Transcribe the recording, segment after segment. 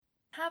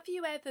Have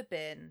you ever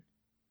been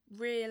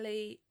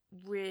really,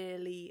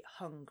 really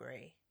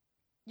hungry?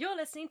 You're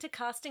listening to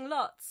Casting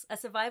Lots, a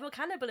survival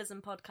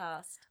cannibalism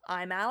podcast.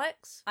 I'm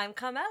Alex. I'm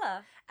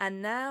Carmela.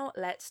 And now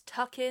let's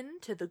tuck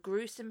into the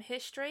gruesome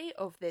history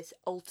of this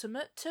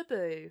ultimate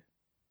taboo.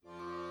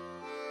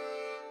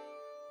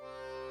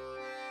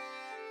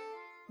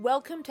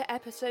 Welcome to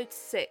episode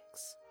 6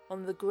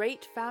 on the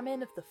Great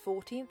Famine of the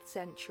 14th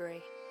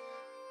century.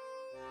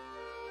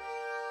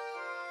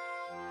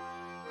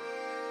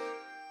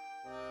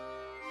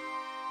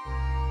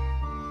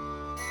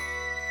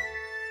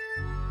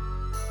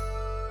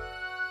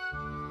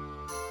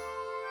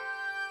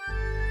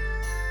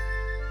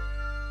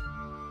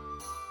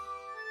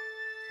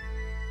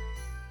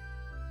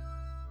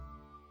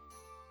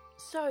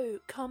 So,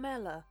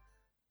 Carmela,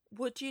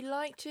 would you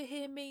like to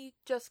hear me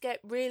just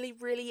get really,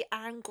 really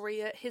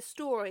angry at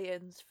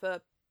historians for,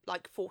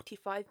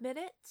 45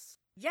 minutes?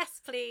 Yes,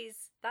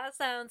 please. That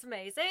sounds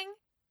amazing.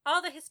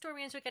 Are the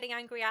historians you're getting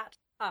angry at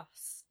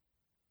us?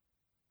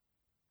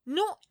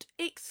 Not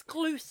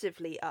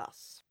exclusively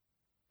us.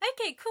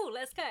 Okay, cool,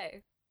 let's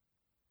go.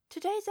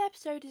 Today's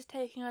episode is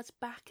taking us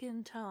back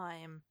in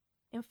time.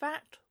 In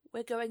fact,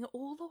 we're going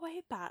all the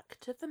way back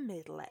to the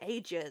Middle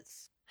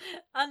Ages.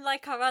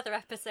 Unlike our other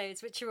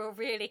episodes, which are all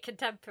really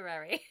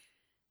contemporary.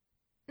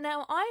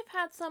 Now, I've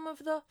had some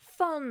of the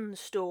fun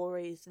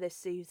stories this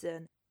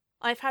season.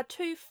 I've had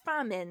 2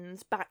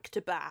 famines back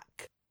to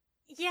back.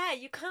 Yeah,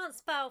 you can't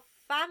spell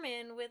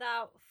famine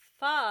without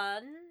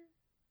fun.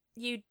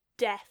 You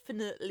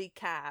definitely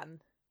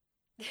can.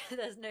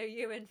 There's no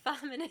you in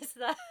famine, is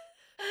there?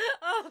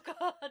 Oh,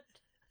 God.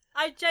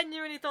 I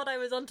genuinely thought I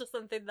was onto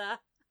something there.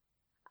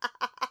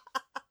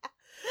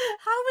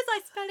 How was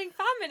I spelling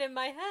famine in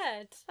my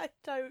head? I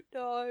don't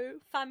know.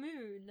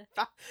 Famoon.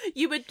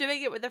 You were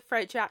doing it with a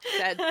French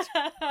accent.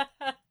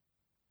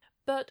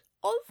 But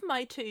of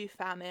my 2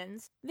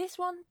 famines, this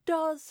one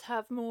does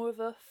have more of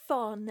a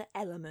fun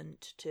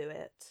element to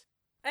it.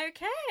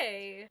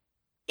 Okay.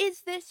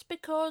 Is this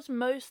because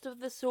most of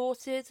the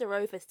sources are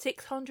over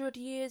 600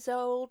 years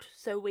old,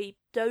 so we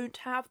don't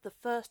have the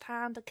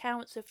first-hand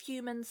accounts of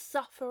human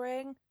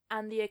suffering?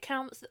 And the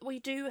accounts that we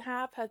do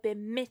have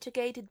been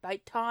mitigated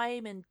by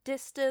time and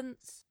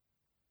distance.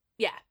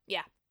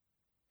 Yeah.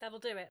 That'll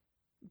do it.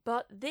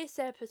 But this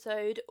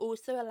episode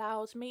also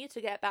allows me to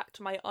get back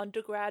to my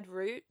undergrad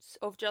roots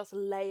of just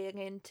laying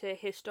into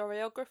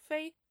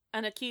historiography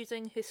and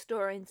accusing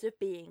historians of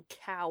being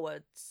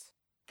cowards.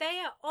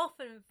 They are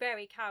often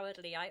very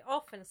cowardly, I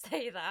often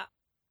say that.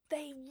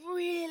 They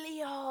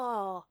really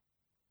are.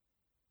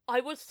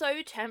 I was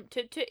so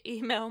tempted to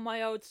email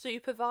my old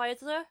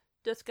supervisor,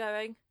 just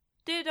going,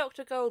 "Dear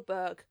Dr.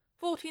 Goldberg,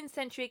 14th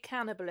century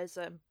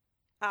cannibalism.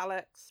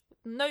 Alex,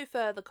 no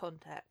further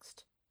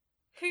context."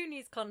 Who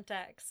needs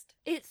context?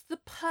 It's the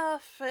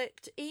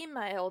perfect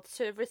email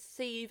to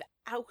receive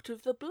out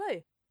of the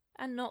blue,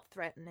 and not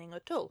threatening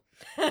at all.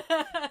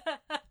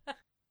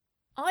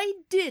 I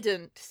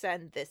didn't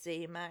send this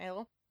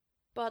email,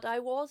 but I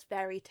was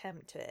very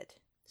tempted.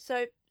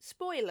 So,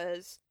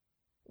 spoilers,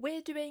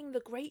 we're doing the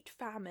Great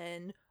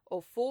Famine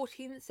of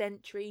 14th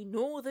century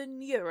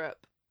Northern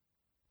Europe.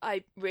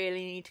 I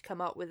really need to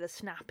come up with a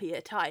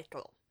snappier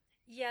title.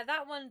 Yeah,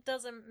 that one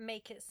doesn't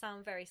make it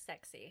sound very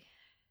sexy.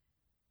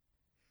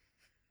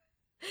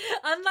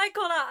 Unlike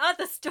all our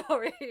other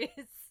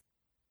stories.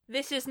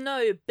 This is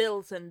no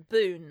Bills and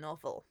Boone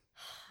novel.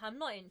 I'm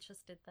not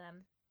interested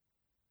then.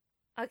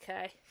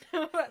 Okay.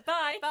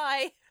 Bye.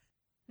 Bye.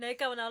 No,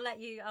 go on, I'll let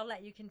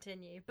you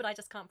continue, but I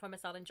just can't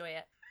promise I'll enjoy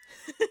it.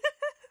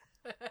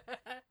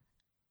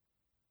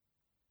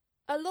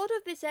 A lot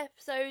of this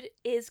episode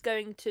is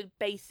going to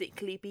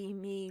basically be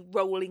me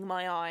rolling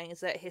my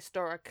eyes at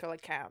historical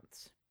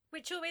accounts.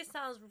 Which always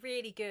sounds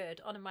really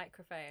good on a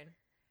microphone.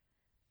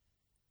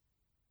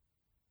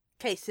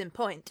 Case in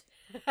point.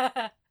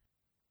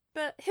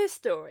 But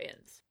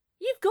historians,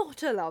 you've got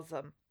to love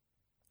them.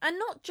 And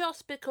not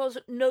just because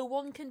no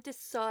one can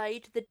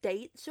decide the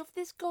dates of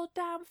this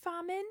goddamn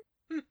famine.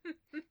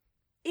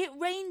 It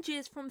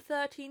ranges from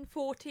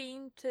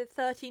 1314 to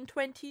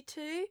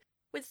 1322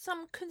 with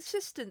some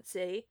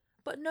consistency,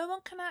 but no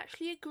one can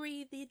actually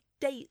agree the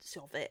dates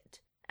of it.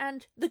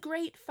 And the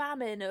Great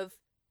Famine of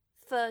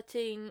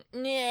 13...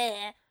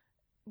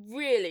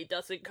 really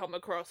doesn't come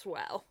across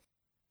well.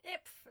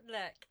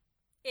 Look,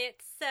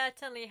 it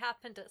certainly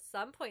happened at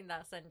some point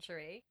that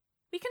century.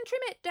 We can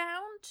trim it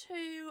down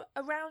to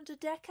around a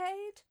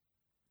decade.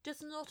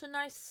 Just not a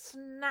nice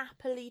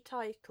snappily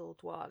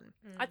titled one.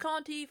 I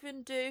can't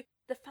even do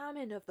the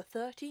famine of the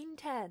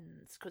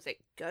 1310s, because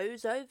it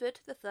goes over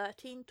to the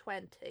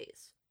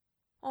 1320s.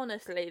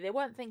 Honestly, they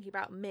weren't thinking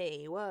about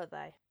me, were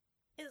they?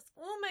 It's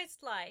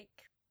almost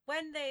like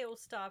when they all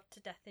starved to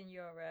death in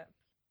Europe,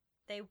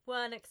 they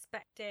weren't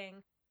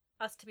expecting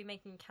us to be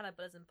making a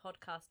cannibalism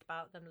podcast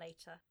about them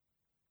later.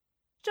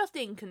 Just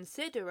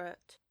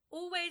inconsiderate.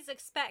 Always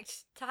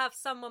expect to have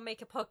someone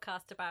make a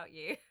podcast about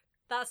you.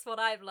 That's what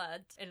I've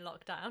learned in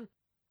lockdown.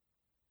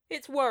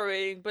 It's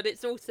worrying, but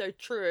it's also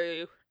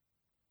true.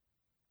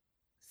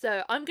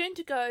 So I'm going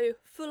to go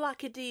full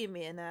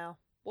academia now.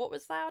 What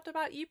was that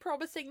about you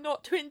promising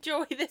not to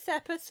enjoy this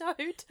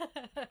episode?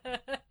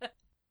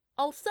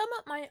 I'll sum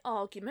up my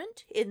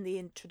argument in the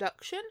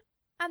introduction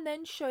and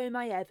then show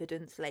my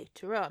evidence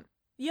later on.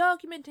 The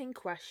argument in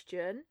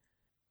question: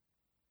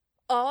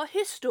 are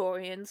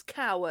historians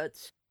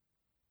cowards?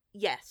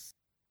 Yes.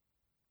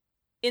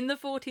 In the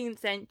 14th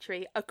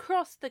century,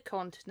 across the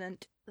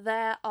continent,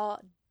 there are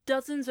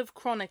dozens of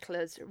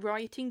chroniclers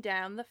writing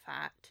down the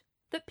fact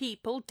that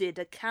people did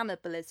a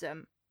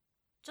cannibalism.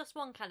 Just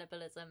one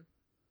cannibalism.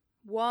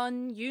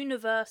 One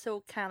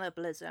universal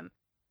cannibalism.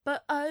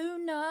 But oh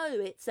no,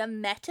 it's a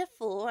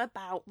metaphor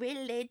about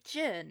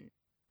religion.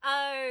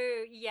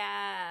 Oh,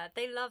 yeah.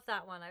 They love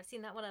that one. I've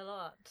seen that one a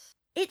lot.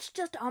 It's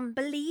just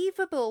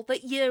unbelievable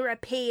that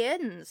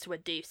Europeans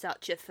would do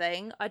such a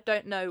thing. I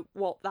don't know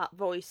what that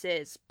voice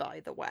is, by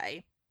the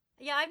way.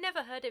 Yeah, I've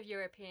never heard of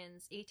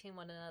Europeans eating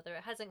one another.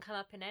 It hasn't come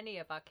up in any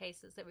of our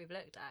cases that we've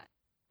looked at.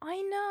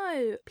 I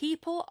know.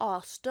 People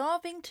are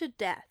starving to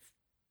death.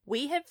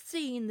 We have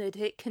seen that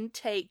it can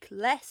take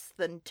less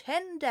than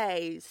 10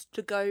 days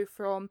to go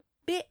from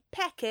bit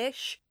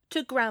peckish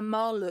to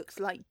grandma looks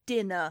like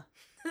dinner.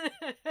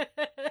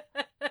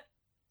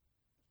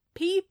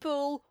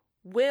 People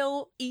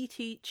will eat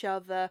each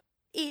other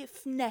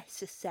if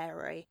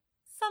necessary.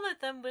 Some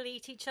of them will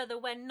eat each other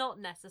when not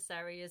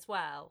necessary as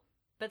well.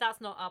 But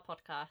that's not our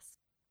podcast.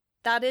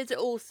 That is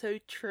also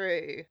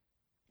true.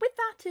 With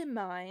that in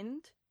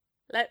mind,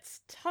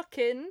 let's tuck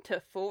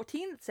into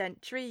 14th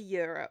century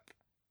Europe.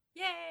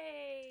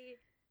 Yay!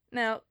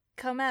 Now,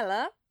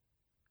 Carmela,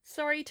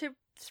 sorry to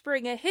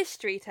spring a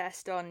history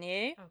test on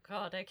you. Oh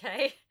god,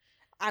 okay.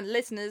 And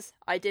listeners,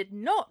 I did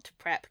not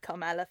prep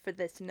Carmela for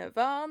this in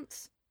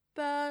advance,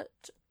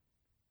 but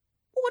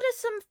what are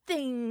some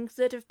things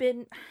that have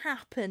been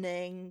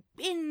happening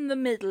in the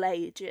Middle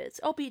Ages?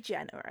 I'll be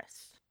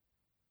generous.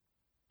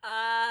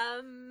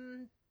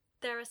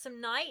 There are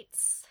some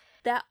nights.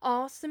 There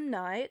are some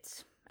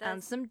nights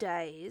and some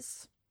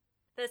days.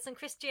 There's some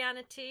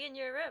Christianity in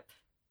Europe.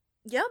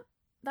 Yep,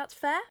 that's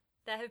fair.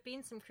 There have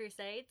been some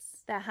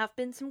crusades. There have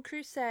been some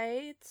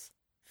crusades.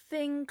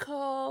 Think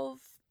of...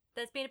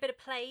 There's been a bit of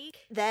plague.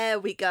 There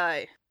we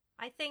go.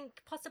 I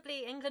think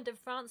possibly England and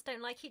France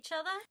don't like each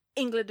other.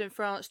 England and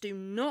France do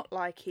not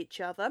like each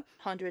other.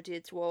 100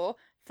 Years' War,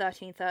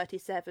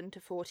 1337 to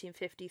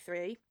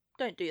 1453.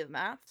 Don't do the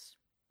maths.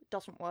 It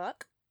doesn't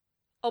work.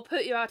 I'll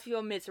put you out of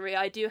your misery.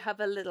 I do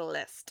have a little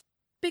list.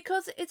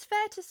 Because it's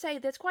fair to say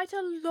there's quite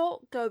a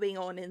lot going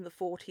on in the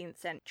 14th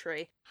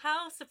century.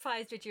 How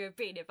surprised would you have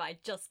been if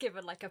I'd just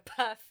given like a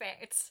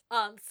perfect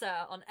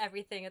answer on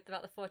everything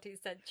about the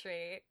 14th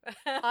century?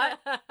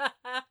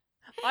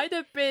 I'd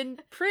have been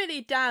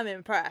pretty damn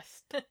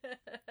impressed.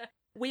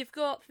 We've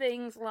got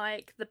things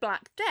like the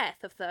Black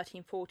Death of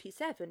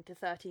 1347 to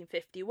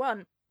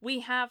 1351.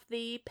 We have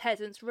the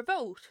Peasants'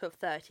 Revolt of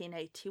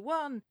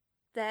 1381.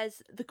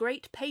 There's the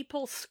Great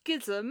Papal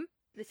Schism.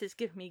 This has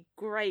given me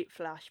great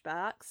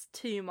flashbacks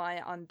to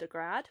my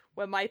undergrad,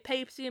 when my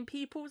Papacy and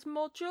Peoples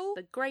module,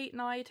 the Great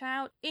Night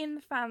Out, in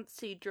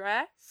fancy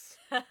dress,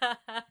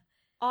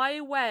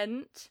 I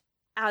went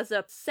as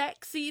a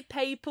sexy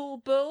papal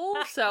bull,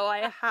 so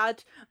I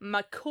had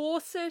my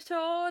corset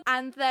on,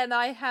 and then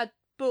I had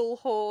bull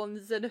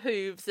horns and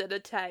hooves and a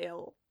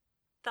tail.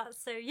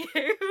 That's so you.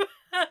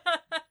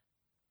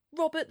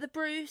 Robert the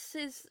Bruce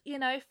is,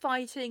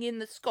 fighting in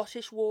the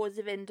Scottish Wars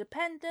of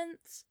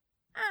Independence.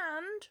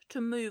 And, to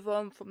move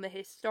on from the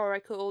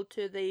historical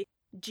to the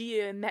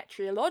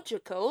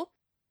geometriological,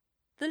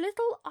 the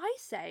Little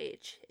Ice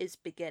Age is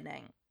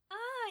beginning.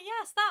 Ah,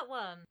 yes, that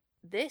one.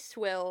 This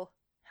will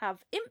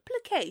have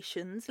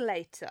implications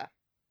later.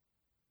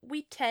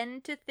 We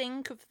tend to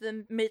think of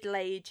the Middle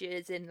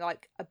Ages in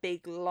like a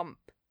big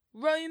lump.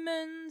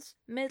 Romans,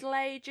 Middle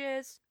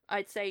Ages,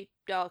 I'd say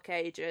Dark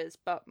Ages,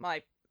 but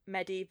my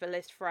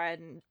medievalist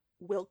friend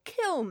will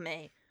kill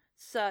me.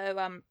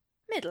 So,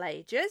 Middle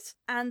Ages,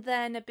 and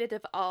then a bit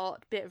of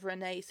art, bit of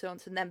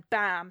Renaissance, and then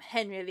bam,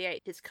 Henry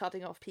VIII is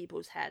cutting off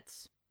people's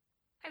heads.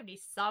 Only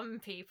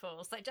some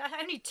people's, like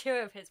only 2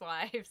 of his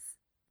wives,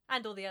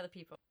 and all the other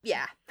people.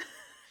 Yeah.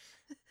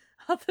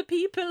 Other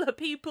people are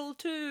people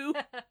too.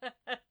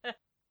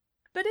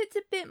 But it's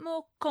a bit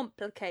more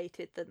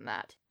complicated than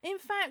that. In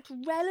fact,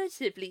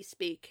 relatively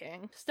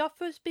speaking, stuff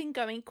has been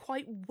going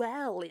quite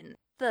well in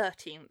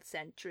 13th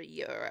century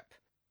Europe.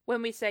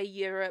 When we say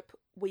Europe,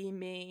 we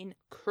mean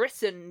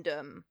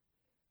Christendom.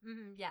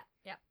 Yeah.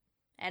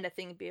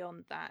 Anything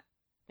beyond that,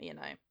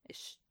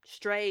 is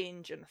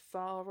strange and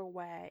far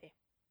away.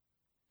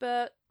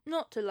 But,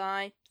 not to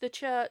lie, the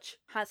church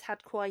has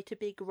had quite a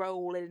big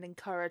role in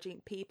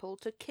encouraging people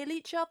to kill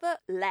each other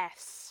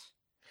less.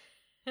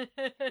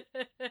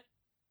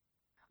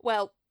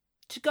 Well,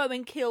 to go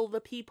and kill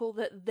the people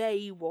that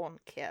they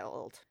want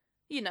killed.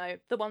 The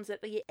ones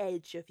at the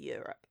edge of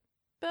Europe.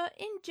 But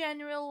in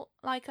general,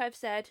 like I've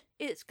said,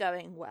 it's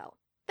going well.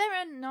 There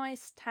are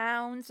nice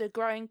towns, a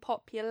growing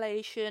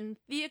population,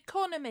 the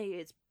economy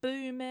is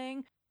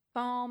booming,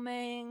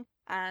 farming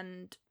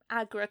and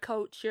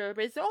agriculture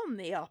is on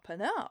the up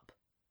and up.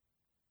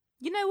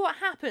 You know what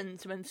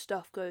happens when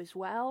stuff goes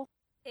well?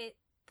 It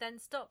then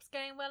stops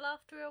going well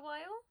after a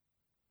while?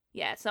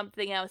 Yeah,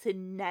 something else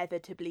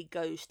inevitably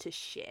goes to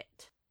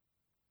shit.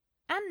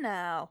 And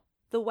now,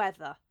 the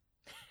weather.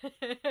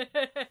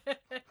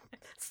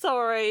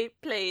 Sorry,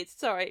 please,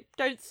 sorry.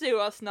 Don't sue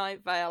us,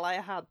 Night Vale,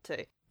 I had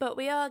to. But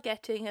we are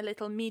getting a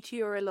little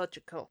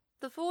meteorological.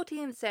 The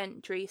 14th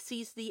century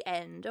sees the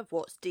end of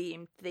what's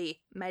deemed the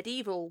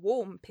medieval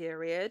warm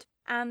period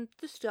and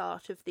the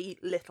start of the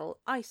Little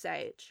Ice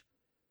Age.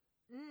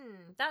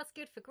 That's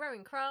good for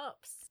growing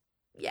crops.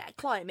 Yeah,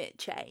 climate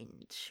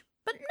change.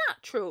 But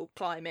natural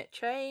climate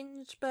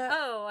change, but...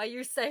 Oh, are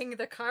you saying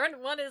the current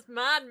one is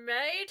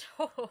man-made?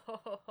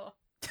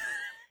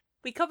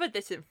 We covered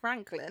this in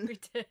Franklin. We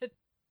did.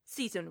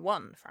 Season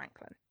 1,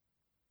 Franklin.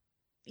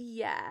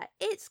 Yeah,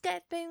 it's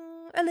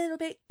getting a little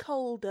bit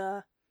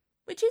colder,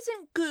 which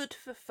isn't good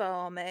for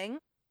farming,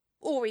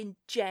 or in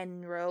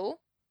general.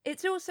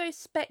 It's also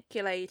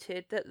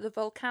speculated that the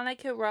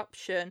volcanic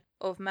eruption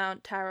of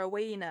Mount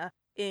Tarawera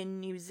in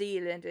New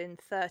Zealand in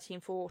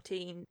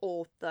 1314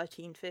 or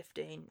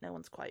 1315, no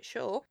one's quite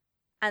sure,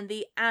 and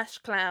the ash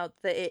cloud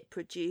that it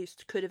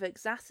produced could have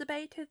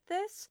exacerbated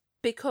this,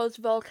 because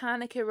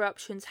volcanic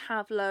eruptions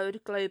have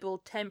lowered global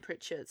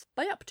temperatures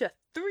by up to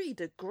 3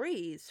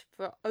 degrees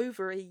for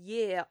over a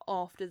year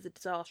after the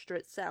disaster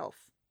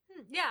itself.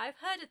 Yeah, I've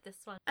heard of this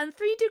one. And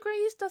 3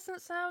 degrees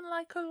doesn't sound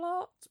like a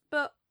lot,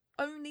 but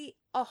only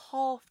a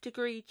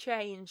half-degree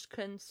change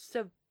can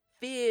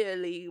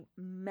severely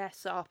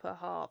mess up a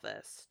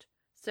harvest.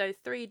 So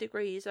 3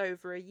 degrees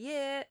over a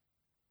year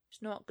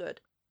is not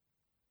good.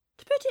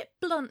 To put it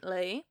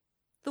bluntly,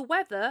 the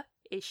weather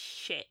is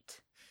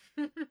shit.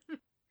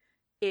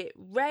 It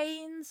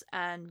rains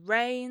and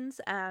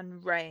rains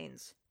and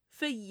rains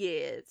for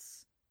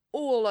years,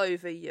 all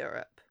over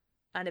Europe.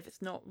 And if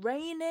it's not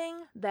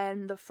raining,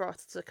 then the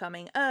frosts are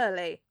coming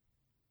early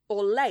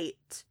or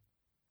late.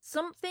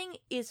 Something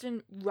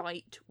isn't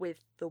right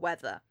with the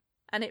weather,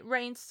 and it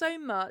rains so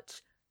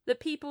much that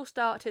people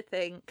start to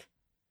think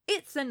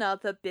it's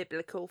another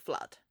biblical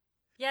flood.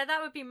 Yeah,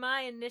 that would be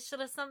my initial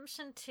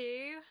assumption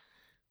too.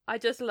 I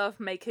just love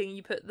making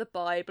you put the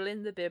Bible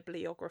in the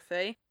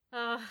bibliography.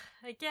 Oh,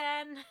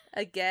 again.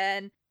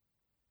 Again.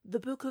 The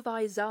Book of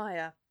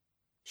Isaiah.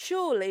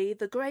 Surely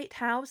the great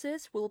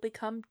houses will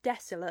become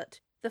desolate,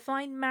 the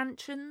fine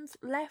mansions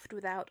left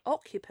without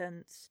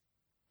occupants.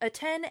 A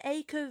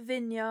 10-acre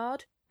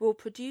vineyard will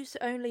produce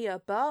only a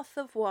bath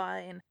of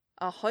wine,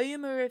 a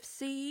homer of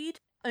seed,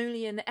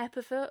 only an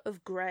ephah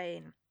of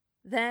grain.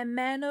 Their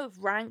men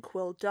of rank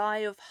will die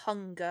of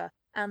hunger,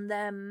 and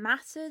their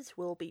masses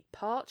will be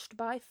parched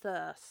by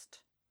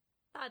thirst.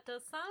 That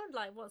does sound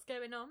like what's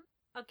going on.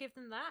 I'll give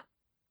them that.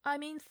 I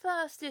mean,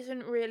 thirst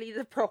isn't really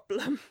the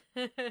problem.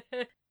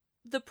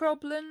 The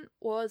problem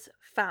was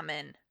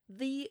famine.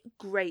 The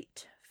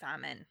Great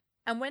Famine.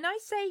 And when I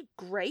say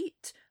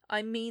great,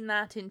 I mean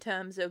that in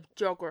terms of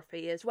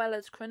geography as well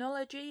as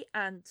chronology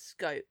and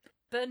scope.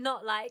 But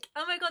not like,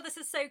 oh my god, this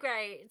is so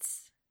great.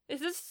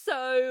 This is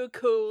so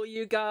cool,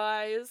 you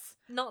guys.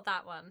 Not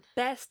that one.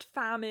 Best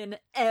famine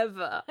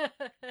ever.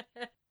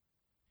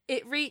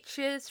 It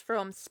reaches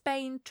from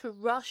Spain to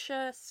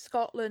Russia,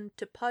 Scotland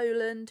to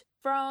Poland,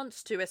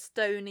 France to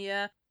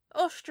Estonia,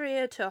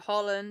 Austria to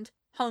Holland,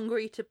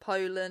 Hungary to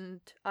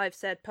Poland. I've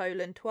said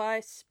Poland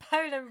twice.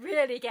 Poland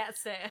really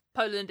gets it.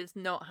 Poland is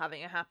not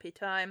having a happy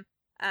time.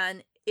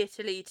 And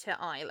Italy to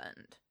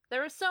Ireland.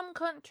 There are some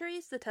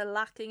countries that are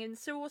lacking in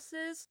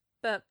sources,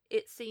 but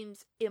it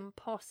seems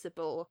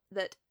impossible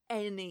that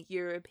any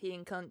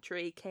European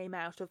country came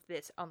out of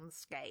this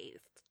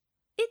unscathed.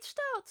 It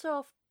starts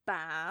off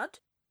bad,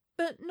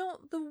 but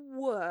not the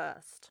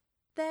worst.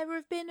 There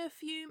have been a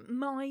few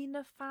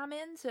minor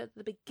famines at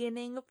the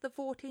beginning of the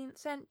 14th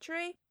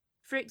century.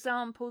 For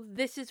example,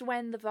 this is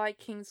when the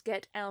Vikings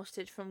get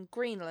ousted from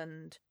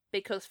Greenland,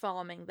 because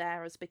farming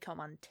there has become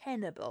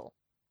untenable.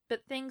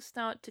 But things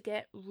start to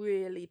get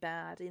really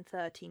bad in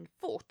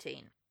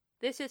 1314.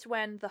 This is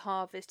when the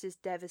harvest is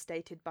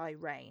devastated by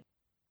rain.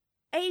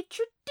 A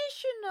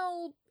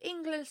traditional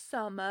English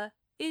summer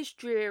is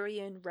dreary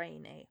and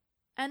rainy,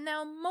 and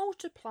now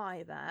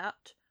multiply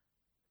that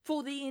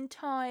for the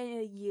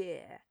entire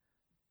year.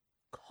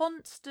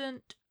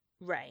 Constant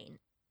rain.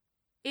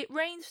 It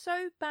rains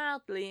so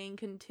badly and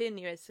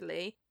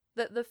continuously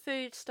that the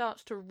food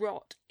starts to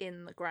rot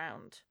in the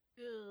ground.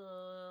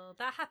 Ugh,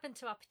 that happened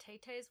to our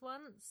potatoes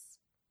once.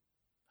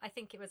 I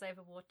think it was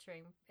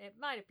overwatering. It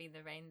might have been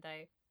the rain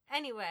though.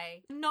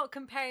 Anyway, I'm not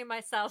comparing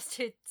myself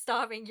to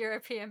starving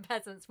European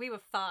peasants. We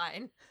were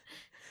fine.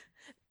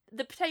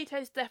 The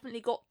potatoes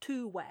definitely got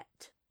too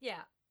wet.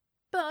 Yeah.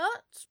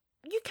 But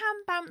you can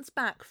bounce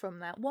back from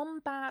that. One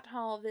bad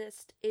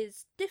harvest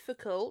is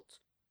difficult,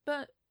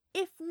 but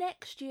if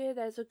next year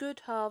there's a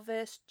good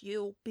harvest,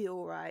 you'll be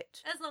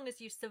alright. As long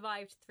as you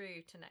survived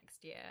through to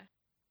next year.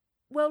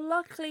 Well,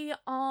 luckily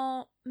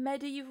our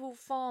medieval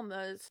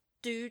farmers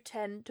do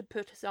tend to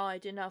put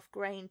aside enough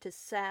grain to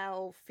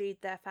sell, feed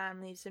their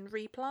families and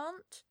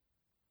replant.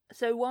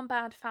 So one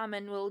bad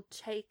famine will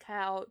take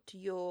out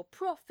your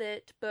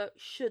profit, but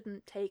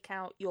shouldn't take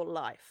out your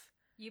life.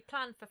 You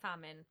plan for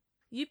famine.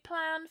 You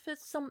plan for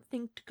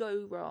something to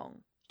go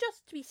wrong,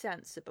 just to be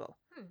sensible.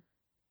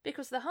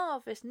 Because the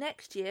harvest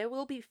next year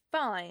will be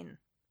fine.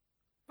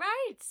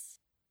 Right.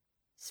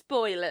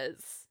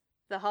 Spoilers.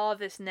 The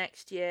harvest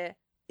next year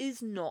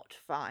is not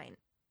fine.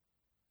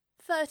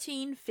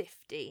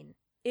 1315.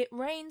 It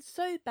rains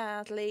so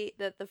badly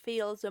that the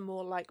fields are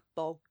more like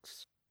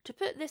bogs. To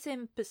put this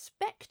in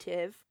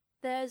perspective,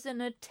 there's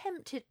an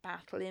attempted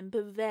battle in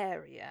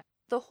Bavaria.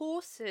 The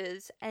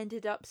horses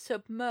ended up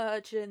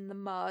submerged in the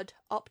mud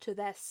up to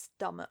their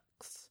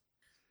stomachs.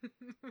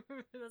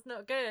 That's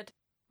not good.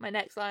 My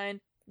next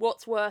line,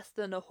 what's worse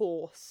than a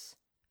horse?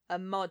 A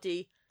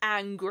muddy,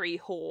 angry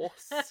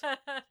horse.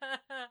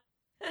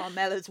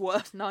 Carmela's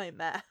worst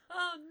nightmare.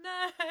 Oh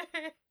no!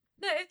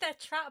 No, if they're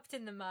trapped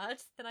in the mud,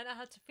 then I know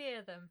how to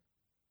fear them.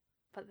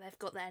 But they've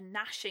got their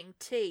gnashing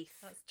teeth.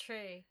 That's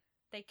true.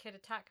 They could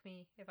attack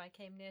me if I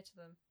came near to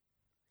them.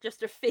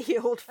 Just a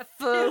field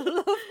full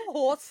of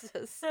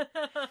horses.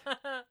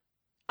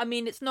 I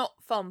mean, it's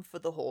not fun for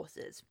the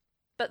horses.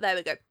 But there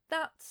we go.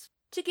 That's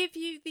to give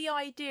you the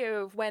idea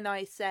of when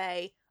I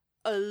say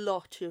a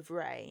lot of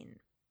rain.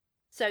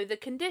 So the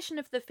condition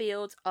of the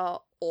fields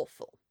are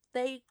awful.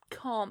 They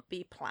can't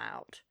be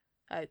ploughed.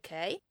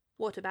 Okay,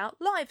 what about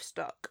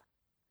livestock?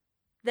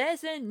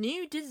 There's a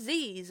new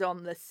disease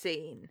on the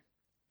scene.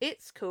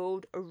 It's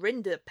called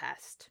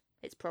rinderpest.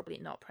 It's probably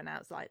not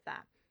pronounced like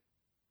that.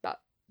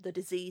 But the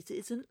disease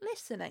isn't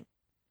listening.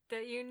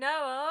 That you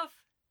know of?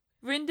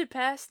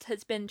 Rinderpest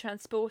has been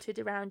transported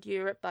around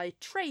Europe by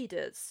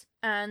traders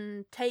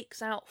and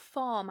takes out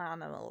farm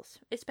animals,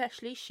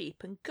 especially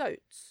sheep and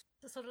goats.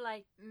 It's sort of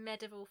like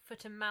medieval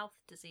foot and mouth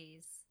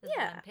disease, is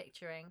Yeah. what I'm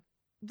picturing.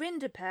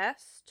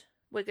 Rinderpest,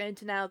 we're going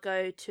to now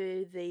go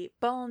to the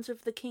barns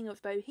of the King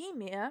of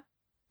Bohemia,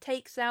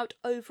 takes out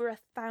over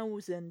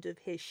 1,000 of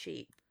his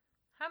sheep.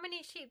 How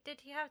many sheep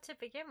did he have to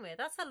begin with?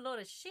 That's a lot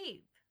of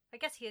sheep. I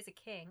guess he is a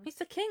king. He's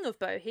the King of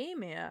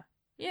Bohemia.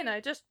 You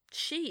know, just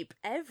sheep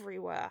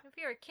everywhere. If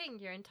you're a king,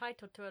 you're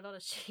entitled to a lot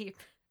of sheep.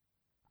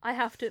 I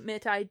have to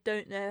admit I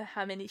don't know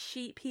how many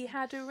sheep he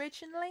had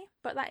originally,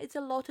 but that is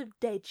a lot of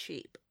dead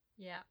sheep.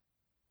 Yeah.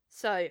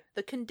 So,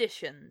 the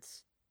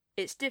conditions.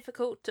 It's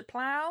difficult to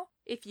plough.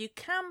 If you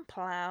can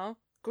plough,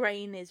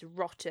 grain is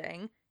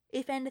rotting.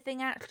 If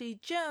anything actually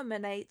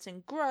germinates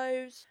and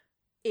grows,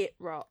 it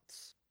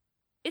rots.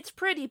 It's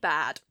pretty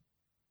bad.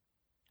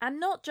 And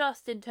not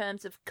just in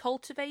terms of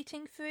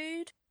cultivating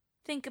food.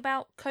 Think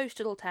about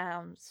coastal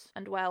towns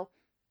and, well,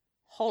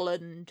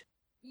 Holland.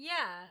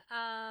 Yeah,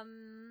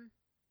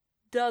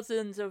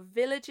 Dozens of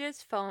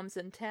villages, farms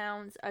and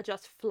towns are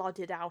just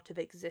flooded out of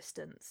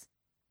existence.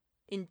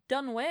 In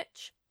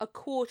Dunwich, a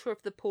quarter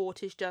of the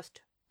port is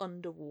just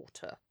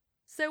underwater.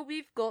 So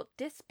we've got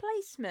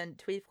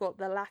displacement, we've got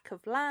the lack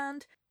of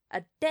land,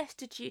 a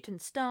destitute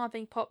and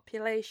starving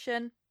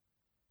population,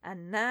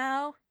 and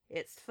now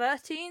it's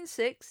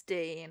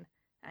 1316,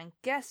 and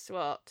guess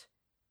what?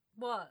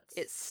 what?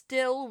 It's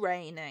still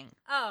raining.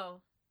 Oh,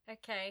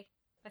 okay.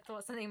 I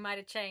thought something might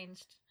have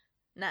changed.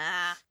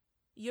 Nah.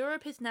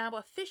 Europe is now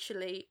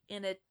officially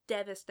in a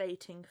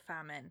devastating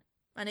famine,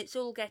 and it's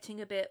all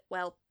getting a bit,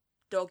 well,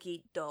 dog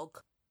eat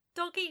dog.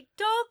 Dog eat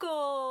dog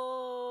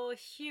or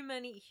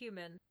human eat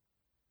human?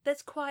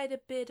 There's quite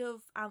a bit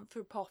of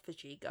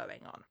anthropophagy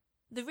going on.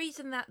 The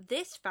reason that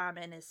this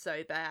famine is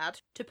so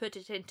bad, to put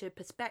it into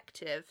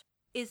perspective,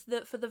 is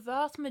that for the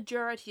vast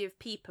majority of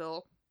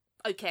people,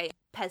 okay,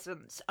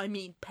 peasants,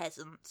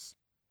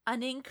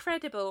 an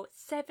incredible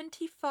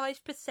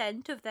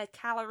 75% of their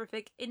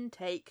calorific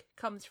intake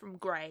comes from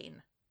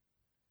grain.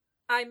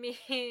 I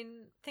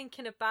mean,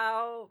 thinking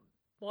about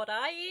what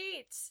I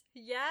eat,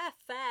 yeah,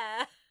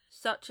 fair.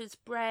 Such as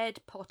bread,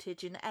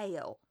 pottage and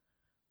ale.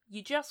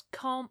 You just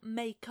can't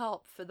make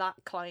up for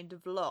that kind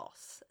of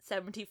loss,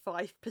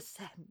 75%.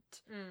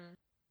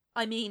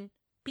 I mean,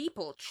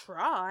 people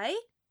try.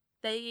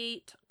 They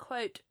eat,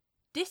 quote,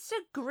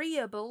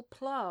 disagreeable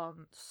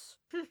plants.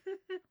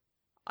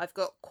 I've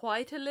got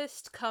quite a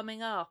list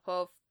coming up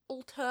of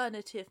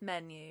alternative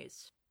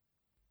menus.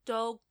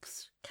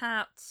 Dogs,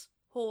 cats,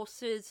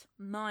 horses,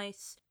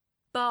 mice,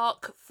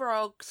 bark,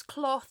 frogs,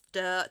 cloth,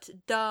 dirt,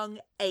 dung,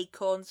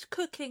 acorns,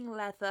 cooking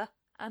leather,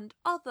 and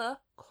other,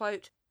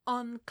 quote,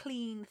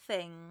 unclean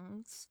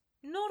things.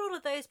 Not all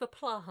of those were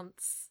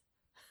plants.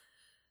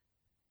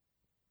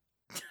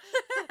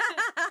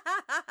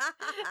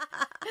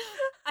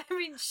 I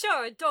mean,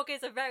 sure, a dog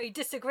is a very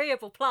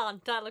disagreeable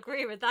plant, I'll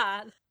agree with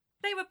that.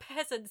 They were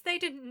peasants, they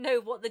didn't know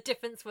what the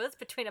difference was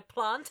between a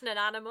plant and an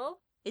animal.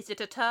 Is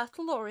it a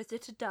turtle or is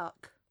it a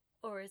duck?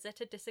 Or is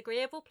it a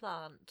disagreeable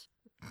plant?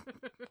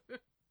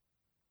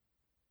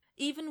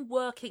 Even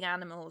working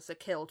animals are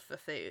killed for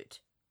food.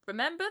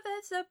 Remember,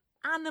 there's an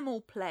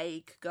animal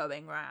plague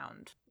going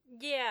round.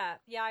 Yeah,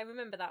 I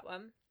remember that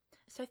one.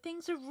 So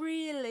things are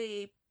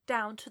really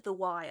down to the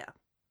wire.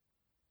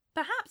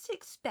 Perhaps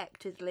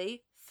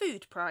expectedly,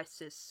 food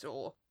prices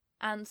soar,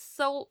 and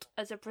salt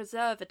as a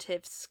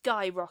preservative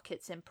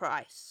skyrockets in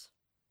price.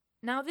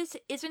 Now, this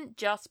isn't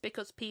just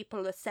because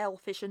people are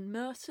selfish and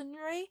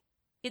mercenary.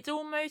 It's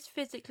almost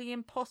physically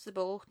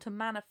impossible to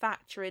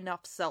manufacture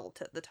enough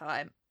salt at the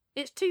time.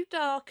 It's too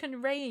dark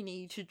and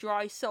rainy to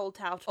dry salt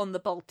out on the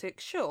Baltic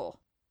shore.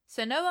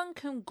 So no one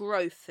can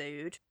grow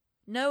food,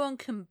 no one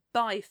can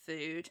buy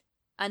food,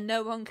 and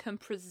no one can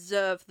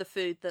preserve the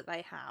food that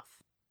they have.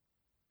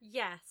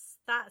 Yes,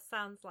 that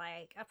sounds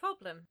like a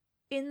problem.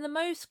 In the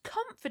most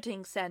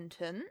comforting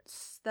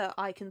sentence that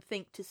I can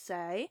think to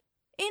say,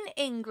 in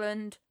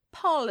England,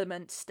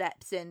 Parliament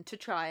steps in to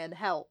try and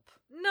help.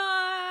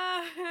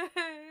 No!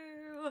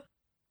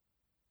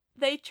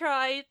 They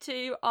try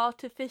to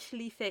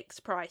artificially fix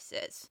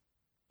prices.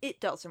 It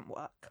doesn't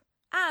work.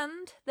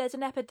 And there's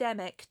an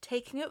epidemic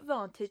taking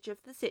advantage of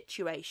the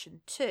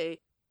situation too.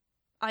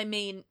 I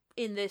mean,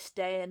 in this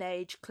day and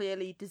age,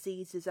 clearly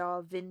diseases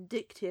are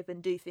vindictive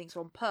and do things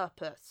on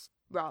purpose,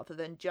 rather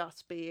than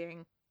just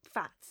being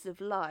facts of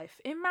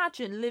life.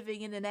 Imagine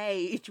living in an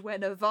age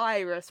when a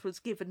virus was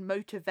given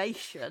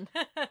motivation.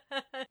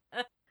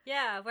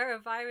 Yeah, where a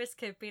virus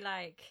could be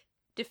like...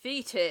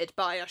 defeated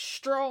by a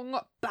strong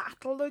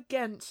battle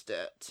against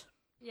it.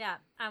 Yeah,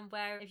 and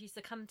where if you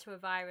succumb to a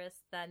virus,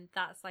 then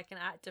that's like an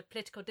act of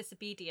political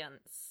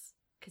disobedience,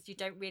 because you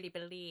don't really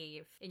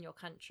believe in your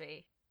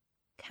country.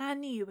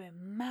 Can you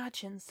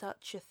imagine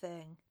such a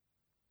thing?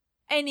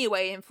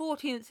 Anyway, in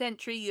 14th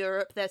century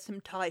Europe there's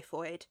some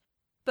typhoid,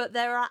 but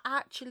there are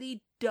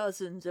actually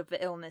dozens of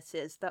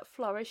illnesses that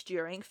flourish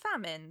during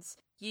famines.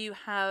 You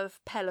have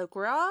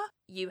pellagra,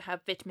 you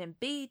have vitamin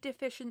B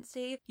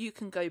deficiency, you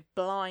can go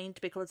blind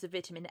because of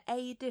vitamin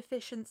A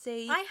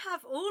deficiency. I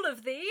have all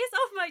of these?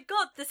 Oh my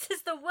god, this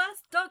is the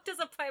worst doctor's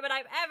appointment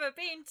I've ever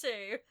been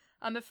to!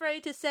 I'm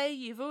afraid to say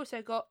you've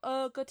also got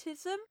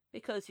ergotism,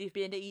 because you've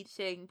been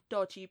eating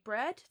dodgy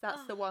bread.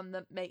 That's the one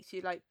that makes you,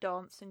 like,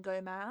 dance and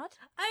go mad.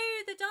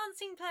 Oh, the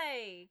dancing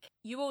plague!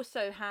 You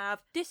also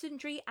have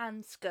dysentery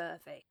and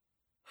scurvy.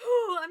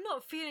 Whew, I'm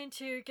not feeling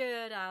too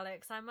good,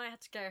 Alex. I might have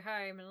to go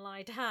home and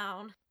lie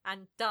down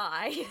and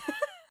die.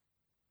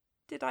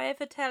 Did I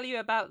ever tell you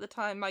about the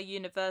time my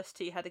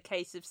university had a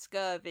case of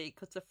scurvy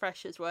because the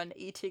freshers weren't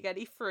eating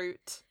any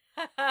fruit?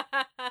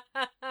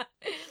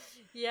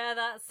 Yeah,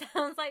 that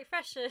sounds like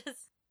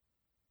freshers.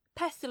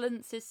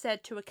 Pestilence is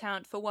said to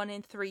account for 1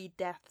 in 3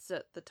 deaths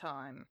at the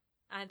time.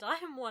 And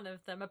I'm one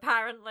of them,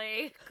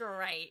 apparently.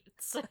 Great.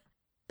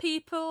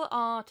 People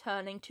are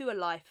turning to a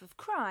life of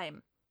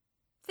crime.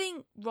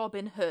 Think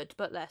Robin Hood,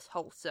 but less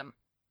wholesome.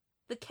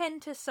 The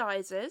Kent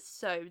Assizes,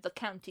 so the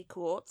county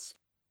courts,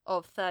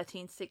 of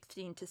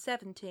 1316 to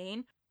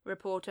 17,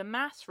 report a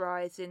mass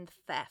rise in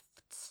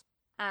thefts.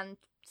 And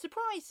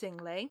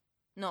surprisingly,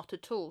 not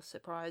at all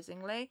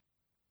surprisingly,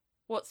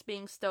 what's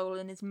being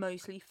stolen is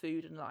mostly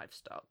food and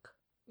livestock.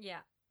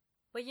 Yeah.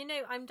 Well, you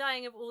know, I'm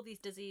dying of all these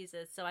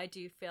diseases, so I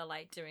do feel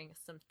like doing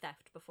some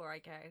theft before I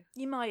go.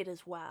 You might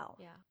as well.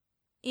 Yeah.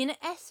 In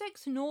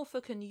Essex,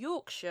 Norfolk and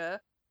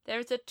Yorkshire, there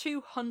is a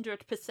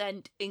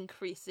 200%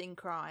 increase in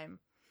crime.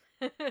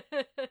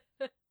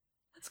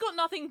 It's got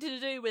nothing to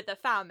do with the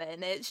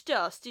famine, it's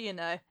just, you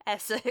know,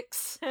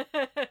 Essex.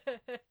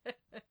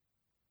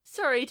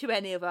 Sorry to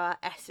any of our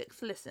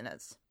Essex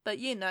listeners, but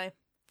you know,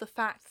 the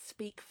facts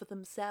speak for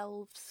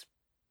themselves.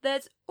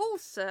 There's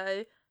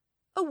also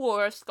a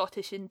war of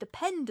Scottish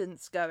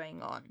independence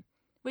going on,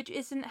 which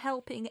isn't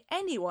helping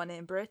anyone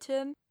in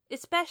Britain,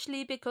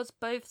 especially because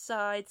both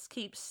sides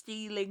keep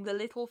stealing the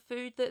little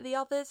food that the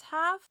others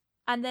have,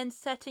 and then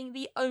setting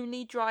the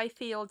only dry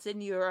fields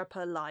in Europe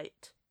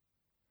alight.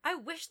 I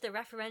wish the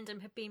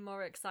referendum had been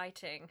more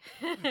exciting.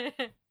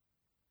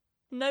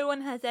 No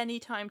one has any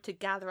time to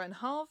gather and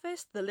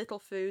harvest the little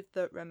food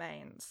that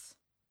remains.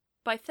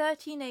 By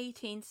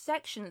 1318,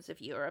 sections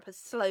of Europe are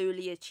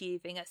slowly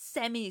achieving a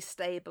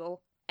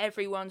semi-stable,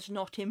 everyone's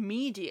not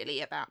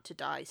immediately about to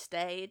die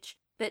stage,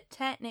 but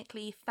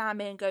technically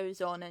famine goes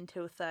on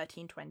until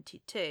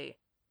 1322.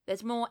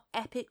 There's more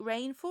epic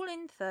rainfall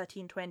in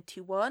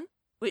 1321,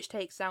 which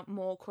takes out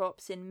more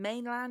crops in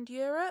mainland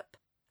Europe,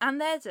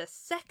 and there's a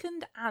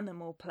second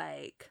animal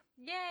plague.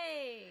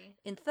 Yay!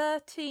 In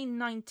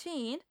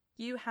 1319,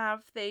 you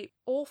have the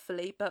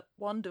awfully but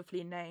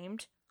wonderfully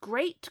named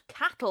Great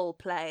Cattle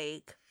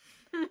Plague.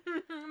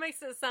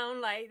 Makes it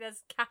sound like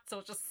there's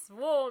cattle just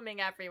swarming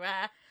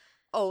everywhere.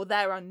 Oh,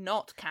 there are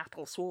not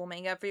cattle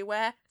swarming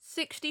everywhere.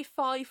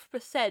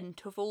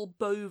 65% of all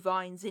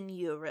bovines in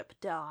Europe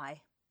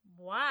die.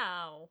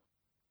 Wow.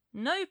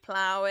 No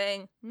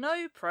ploughing,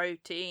 no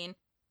protein,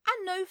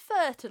 and no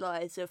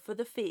fertiliser for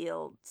the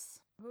fields.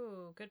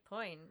 Ooh, good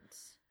point.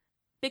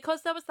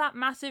 Because there was that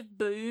massive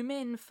boom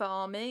in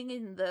farming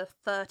in the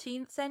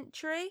 13th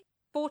century,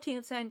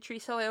 14th century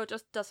soil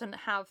just doesn't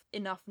have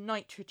enough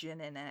nitrogen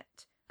in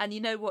it. And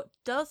you know what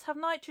does have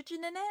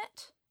nitrogen in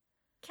it?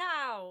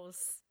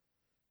 Cows.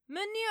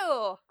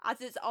 Manure,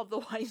 as it's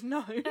otherwise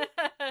known.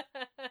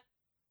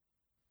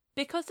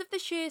 Because of the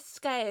sheer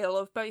scale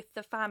of both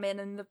the famine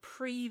and the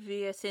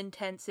previous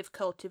intensive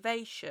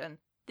cultivation,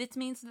 this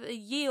means that the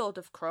yield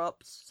of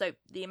crops, so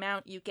the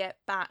amount you get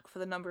back for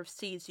the number of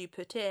seeds you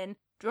put in,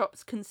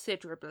 drops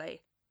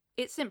considerably.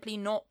 It's simply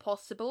not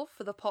possible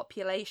for the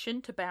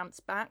population to bounce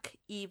back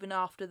even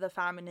after the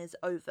famine is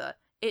over.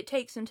 It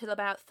takes until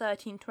about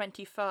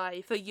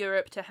 1325 for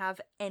Europe to have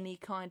any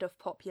kind of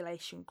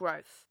population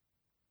growth.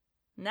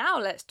 Now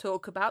let's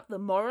talk about the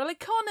moral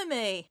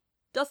economy.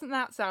 Doesn't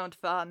that sound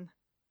fun?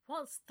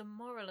 What's the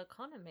moral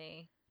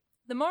economy?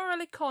 The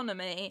moral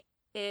economy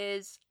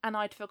is, and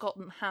I'd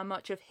forgotten how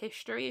much of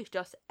history is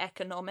just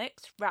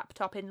economics wrapped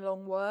up in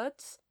long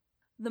words.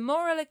 The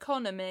moral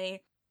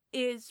economy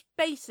is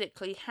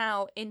basically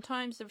how, in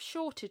times of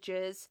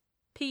shortages,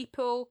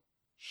 people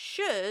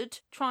should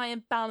try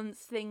and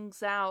balance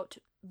things out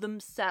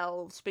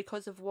themselves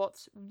because of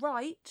what's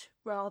right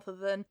rather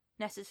than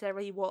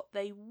necessarily what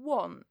they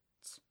want.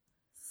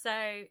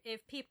 So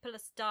if people are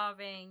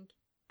starving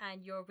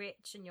and you're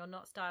rich and you're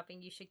not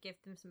starving, you should give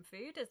them some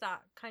food? Is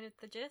that kind of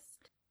the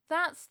gist?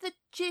 That's the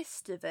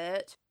gist of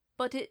it,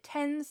 but it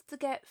tends to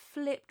get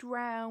flipped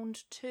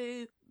round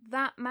to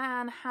that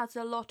man has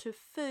a lot of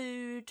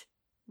food,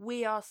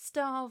 we are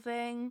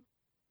starving,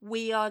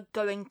 we are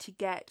going to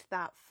get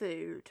that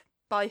food,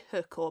 by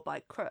hook or by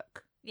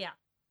crook. Yeah.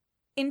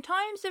 In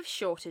times of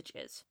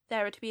shortages,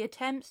 there are to be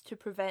attempts to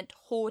prevent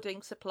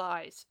hoarding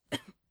supplies,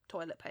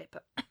 toilet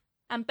paper,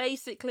 and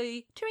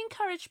basically to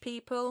encourage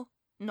people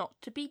not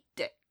to be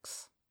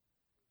dicks.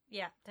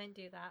 Yeah, don't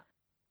do that.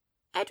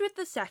 Edward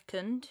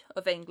II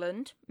of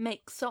England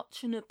makes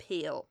such an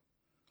appeal.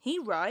 He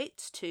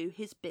writes to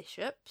his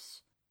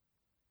bishops,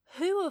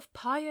 "Who of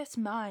pious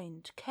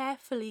mind,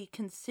 carefully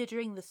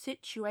considering the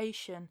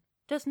situation,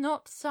 does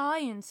not sigh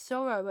in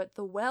sorrow at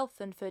the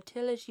wealth and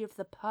fertility of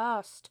the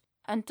past,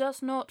 and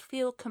does not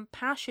feel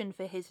compassion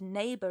for his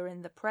neighbour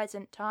in the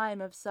present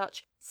time of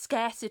such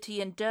scarcity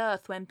and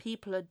dearth when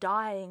people are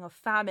dying of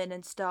famine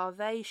and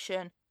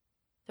starvation?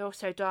 They're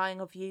also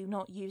dying of you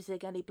not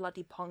using any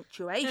bloody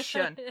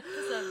punctuation."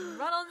 It's a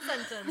run-on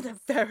sentence.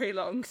 A very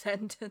long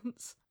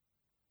sentence.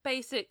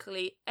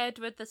 Basically,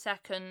 Edward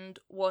II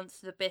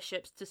wants the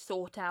bishops to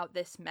sort out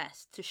this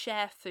mess, to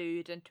share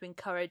food and to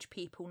encourage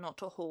people not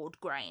to hoard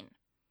grain.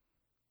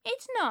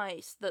 It's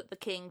nice that the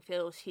king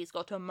feels he's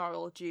got a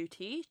moral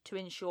duty to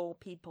ensure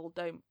people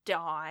don't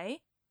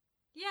die.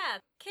 Yeah,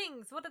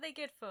 kings, what are they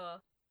good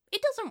for?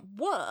 It doesn't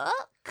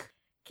work,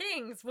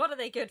 Kings, what are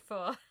they good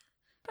for?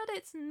 but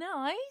it's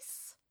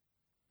nice.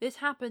 This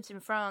happens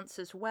in France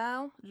as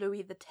well.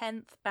 Louis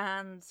X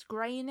bans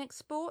grain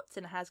exports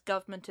and has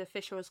government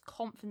officials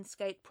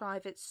confiscate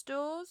private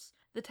stores.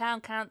 The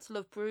town council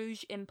of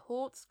Bruges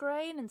imports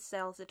grain and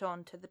sells it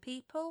on to the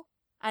people.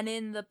 And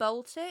in the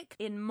Baltic,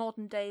 in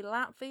modern-day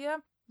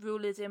Latvia,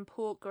 rulers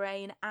import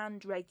grain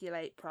and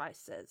regulate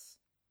prices.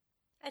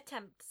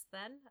 Attempts,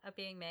 then, are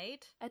being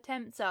made.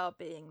 Attempts are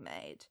being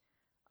made.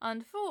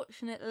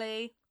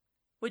 Unfortunately,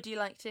 would you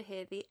like to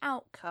hear the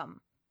outcome?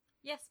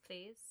 Yes,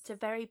 please. It's a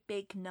very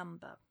big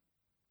number.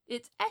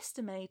 It's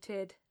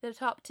estimated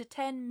that up to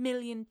 10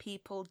 million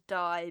people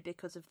die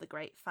because of the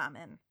Great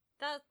Famine.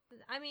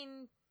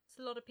 It's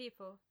a lot of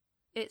people.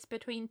 It's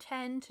between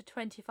 10 to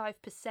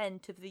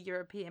 25% of the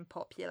European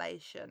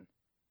population.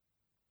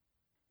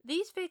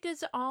 These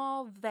figures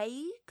are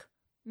vague.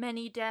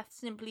 Many deaths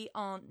simply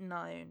aren't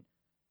known.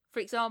 For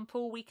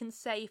example, we can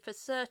say for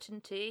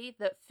certainty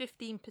that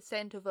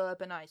 15% of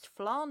urbanised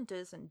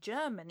Flanders and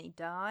Germany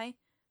die,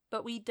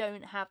 but we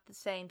don't have the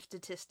same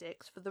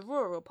statistics for the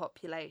rural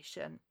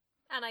population.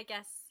 And I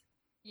guess,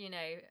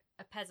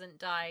 a peasant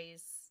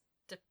dies.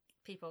 Do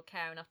people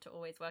care enough to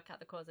always work out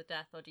the cause of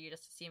death, or do you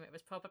just assume it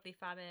was probably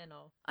famine?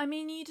 Or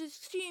You'd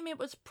assume it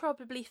was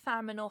probably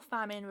famine or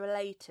famine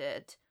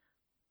related,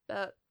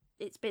 but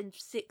it's been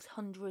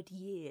 600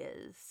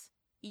 years,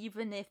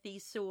 even if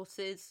these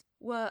sources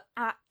were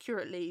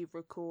accurately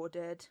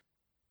recorded.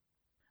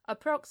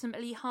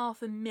 Approximately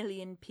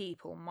 500,000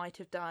 people might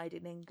have died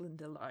in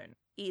England alone,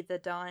 either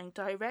dying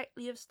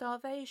directly of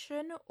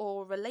starvation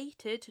or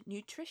related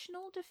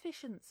nutritional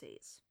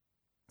deficiencies.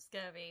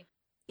 scurvy.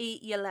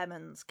 Eat your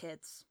lemons,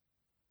 kids.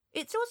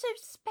 It's also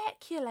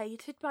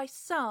speculated by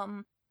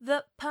some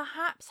that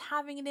perhaps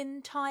having an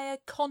entire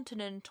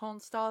continent on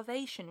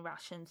starvation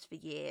rations for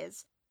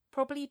years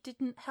probably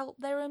didn't help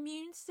their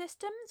immune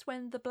systems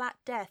when the Black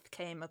Death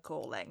came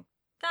a-calling.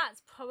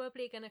 That's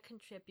probably going to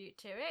contribute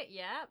to it,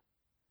 yeah.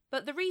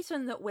 But the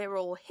reason that we're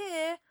all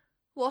here,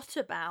 what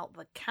about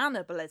the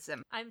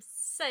cannibalism? I'm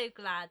so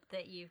glad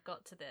that you've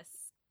got to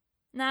this.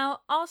 Now,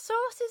 our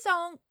sources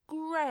aren't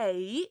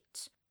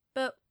great,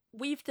 but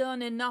we've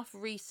done enough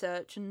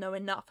research and know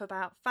enough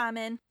about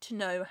famine to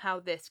know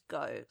how this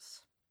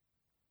goes.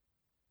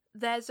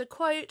 There's a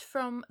quote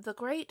from The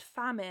Great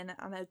Famine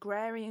and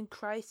Agrarian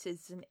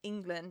Crisis in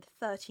England,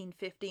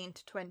 1315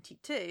 to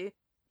 22,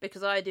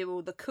 because I do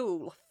all the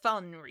cool,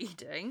 fun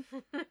reading,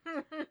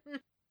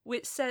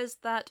 which says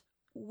that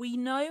we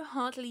know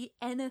hardly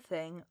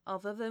anything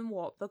other than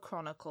what the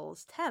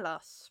chronicles tell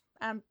us.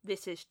 And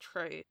this is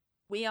true.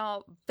 We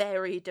are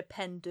very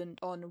dependent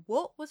on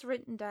what was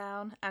written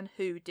down and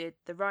who did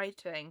the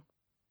writing.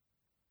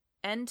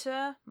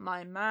 Enter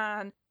my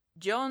man,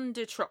 John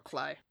de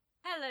Troclo.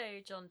 Hello,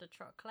 John de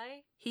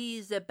Troclo.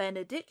 He's a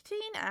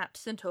Benedictine at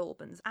St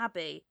Albans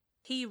Abbey.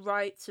 He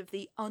writes of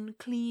the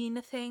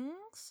unclean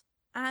things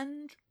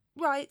and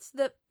writes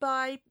that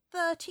by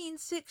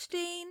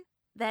 1316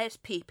 there's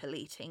people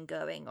eating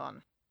going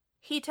on.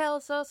 He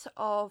tells us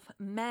of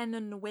men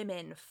and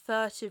women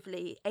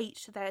furtively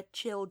ate their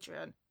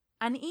children,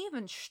 and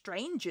even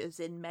strangers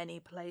in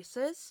many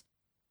places.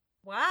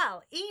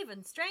 Wow,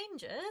 even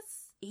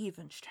strangers?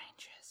 Even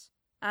strangers.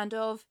 And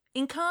of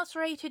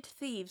incarcerated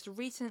thieves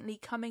recently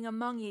coming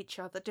among each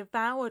other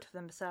devoured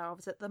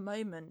themselves at the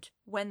moment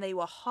when they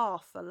were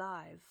half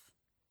alive.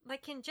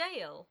 Like in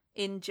jail?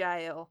 In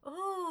jail.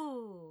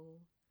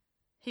 Ooh.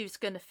 Who's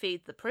going to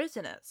feed the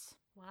prisoners?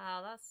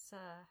 Wow, that's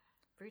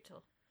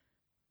brutal.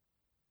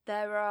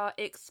 There are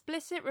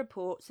explicit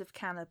reports of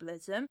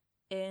cannibalism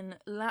in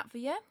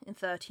Latvia in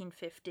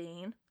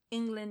 1315,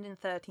 England in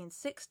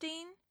 1316,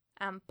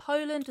 and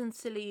Poland and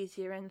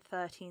Silesia in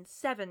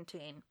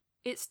 1317.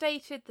 It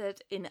stated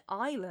that in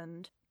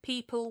Ireland,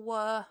 people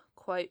were,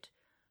 quote,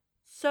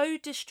 so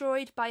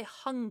destroyed by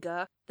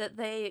hunger that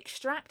they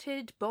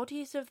extracted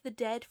bodies of the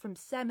dead from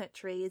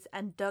cemeteries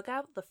and dug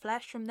out the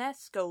flesh from their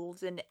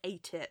skulls and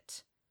ate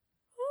it.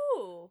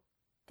 Ooh,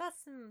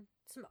 that's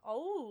some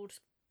old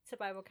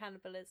survival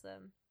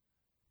cannibalism.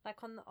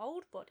 Like on the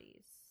old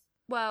bodies.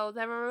 Well,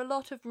 there are a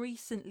lot of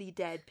recently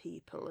dead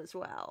people as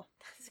well.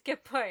 That's a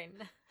good point.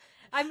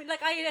 I mean,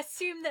 like, I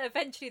assumed that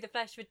eventually the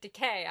flesh would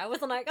decay. I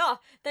wasn't like, oh,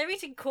 they're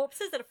eating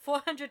corpses that are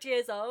 400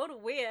 years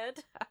old?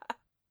 Weird.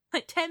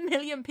 Like 10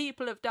 million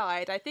people have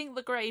died. I think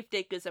the grave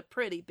diggers are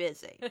pretty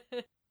busy.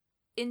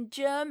 In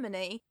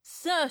Germany,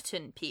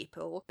 certain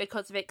people,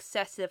 because of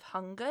excessive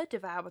hunger,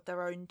 devoured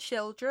their own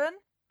children.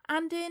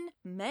 And in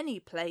many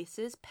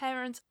places,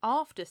 parents,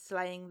 after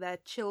slaying their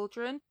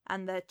children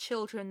and their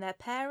children their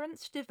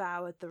parents,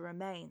 devoured the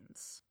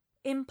remains.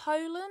 In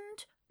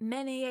Poland,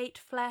 many ate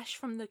flesh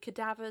from the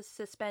cadavers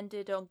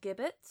suspended on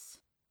gibbets,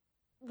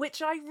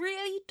 which I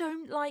really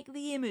don't like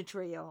the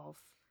imagery of.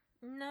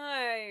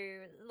 No,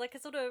 like a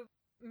sort of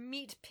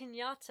meat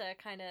piñata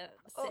kind of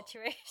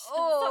situation.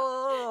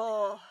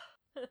 Oh.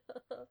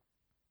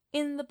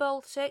 In the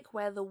Baltic,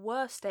 where the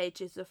worst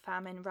stages of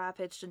famine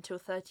ravaged until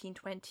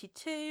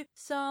 1322,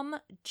 some,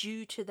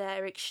 due to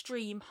their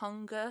extreme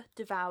hunger,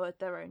 devoured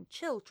their own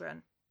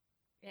children.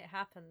 It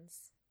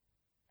happens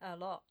a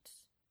lot.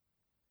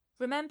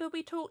 Remember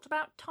we talked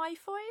about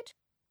typhoid?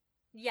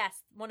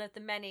 Yes, one of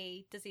the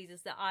many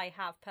diseases that I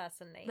have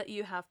personally. That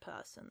you have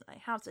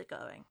personally. How's it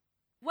going?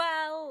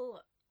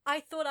 Well,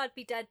 I thought I'd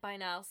be dead by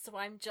now, so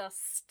I'm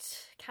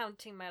just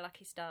counting my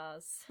lucky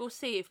stars. We'll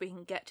see if we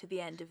can get to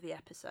the end of the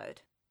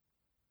episode.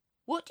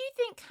 What do you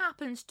think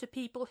happens to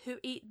people who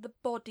eat the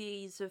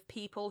bodies of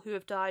people who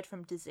have died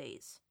from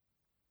disease?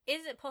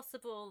 Is it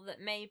possible that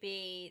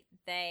maybe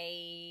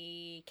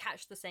they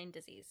catch the same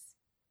disease?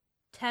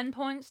 10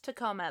 points to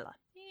Carmela.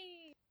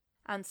 Yay.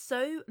 And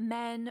so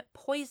men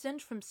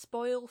poisoned from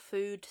spoiled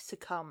food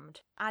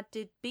succumbed, as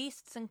did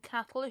beasts and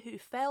cattle who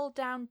fell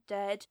down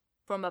dead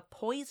from a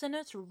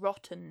poisonous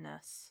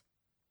rottenness.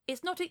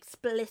 It's not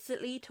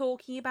explicitly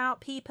talking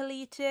about people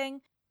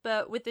eating,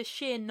 but with the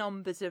sheer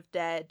numbers of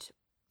dead,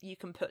 you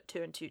can put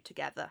two and two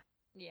together.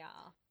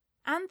 Yeah.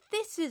 And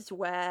this is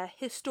where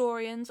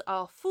historians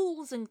are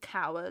fools and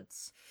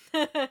cowards.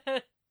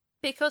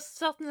 Because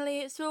suddenly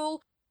it's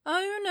all,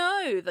 oh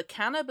no, the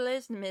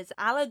cannibalism is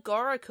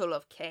allegorical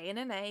of Cain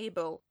and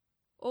Abel.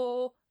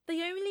 Or,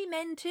 they only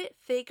meant it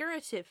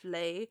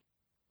figuratively.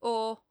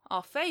 Or,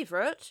 our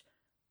favourite,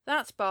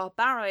 that's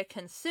barbaric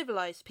and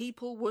civilised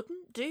people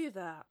wouldn't do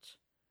that.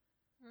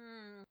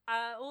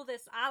 All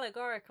this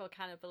allegorical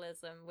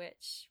cannibalism,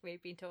 which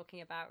we've been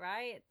talking about,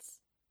 right?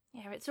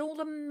 Yeah, it's all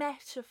a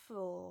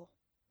metaphor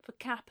for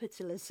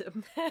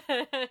capitalism.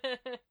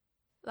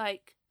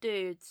 Like,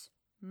 dudes,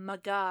 my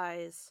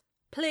guys,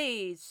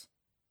 please,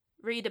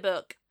 read a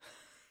book.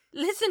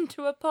 Listen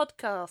to a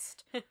podcast.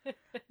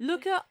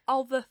 Look at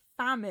other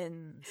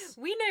famines.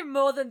 We know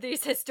more than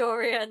these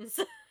historians.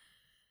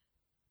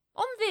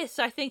 On this,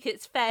 I think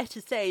it's fair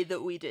to say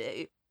that we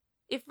do.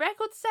 If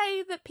records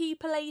say that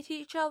people ate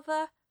each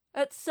other,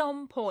 at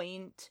some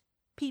point,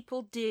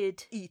 people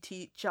did eat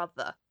each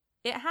other.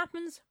 It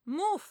happens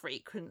more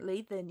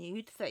frequently than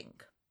you'd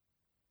think.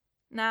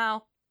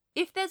 Now,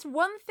 if there's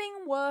one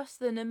thing worse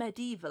than a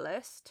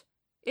medievalist,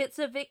 it's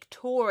a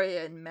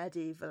Victorian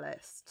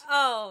medievalist.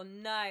 Oh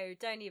no,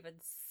 don't even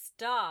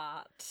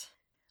start.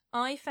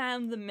 I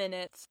found the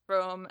minutes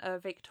from a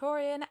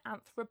Victorian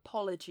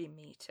anthropology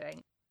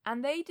meeting,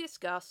 and they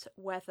discuss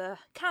whether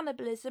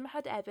cannibalism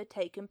had ever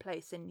taken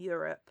place in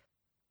Europe.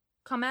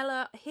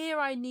 Carmela, here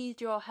I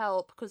need your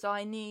help because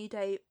I need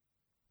a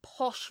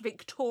posh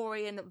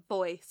Victorian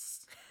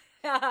voice.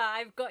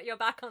 I've got your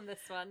back on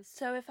this one.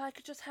 So if I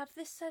could just have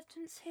this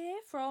sentence here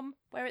from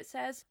where it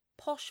says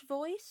posh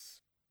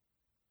voice.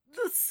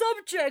 The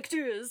subject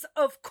is,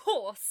 of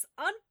course,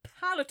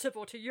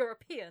 unpalatable to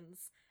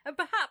Europeans, and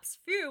perhaps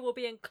few will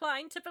be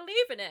inclined to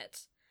believe in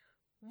it.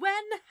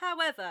 When,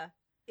 however,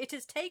 it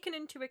is taken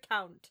into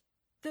account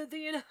that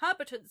the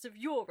inhabitants of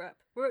Europe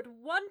were at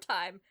one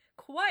time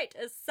quite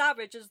as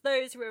savage as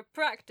those who have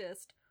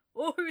practised,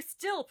 or who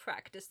still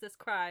practice this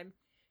crime,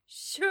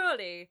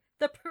 Surely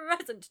the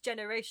present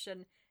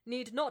generation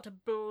need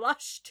not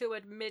blush to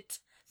admit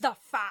the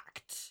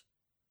fact.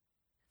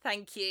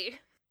 Thank you.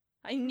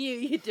 I knew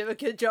you'd do a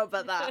good job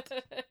at that.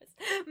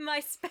 My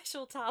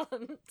special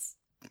talent.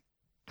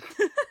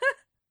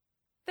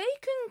 They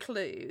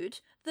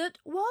conclude that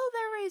while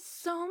there is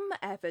some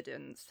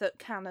evidence that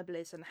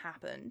cannibalism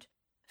happened,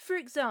 for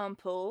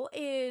example,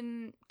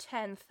 in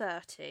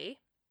 1030...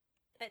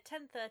 At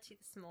 10:30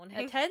 this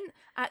morning.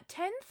 At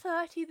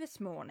 10:30 this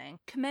morning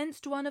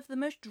commenced one of the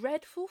most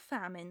dreadful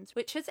famines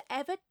which has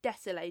ever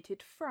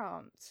desolated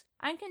France,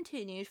 and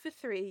continued for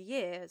 3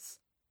 years.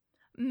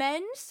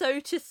 Men,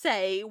 so to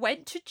say,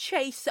 went to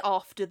chase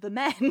after the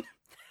men.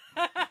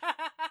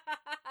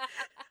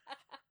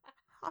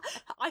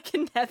 I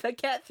can never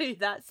get through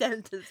that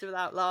sentence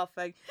without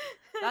laughing.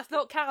 That's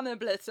not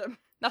cannibalism.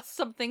 That's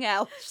something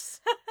else.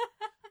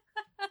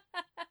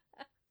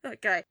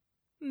 Okay.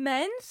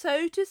 Men,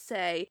 so to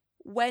say,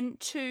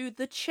 went to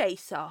the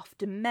chase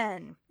after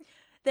men.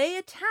 They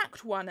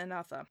attacked one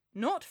another,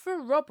 not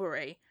for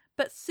robbery,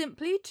 but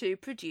simply to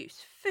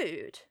produce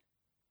food.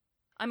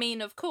 I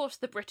mean, of course,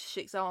 the British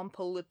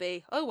example would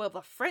be, oh, well,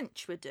 the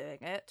French were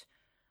doing it.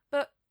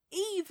 But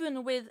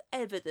even with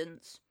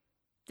evidence,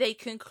 they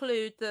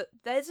conclude that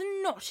there's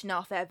not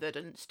enough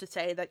evidence to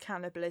say that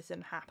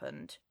cannibalism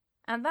happened.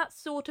 And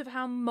that's sort of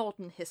how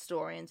modern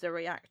historians are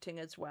reacting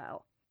as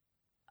well.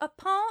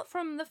 Apart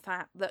from the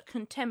fact that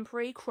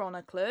contemporary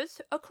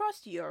chroniclers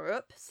across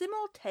Europe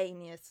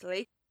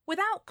simultaneously,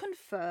 without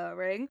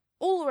conferring,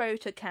 all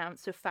wrote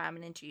accounts of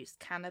famine-induced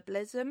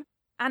cannibalism,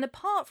 and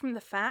apart from the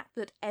fact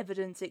that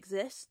evidence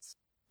exists,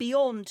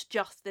 beyond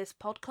just this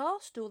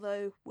podcast,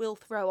 although we'll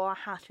throw our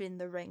hat in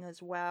the ring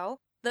as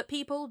well, that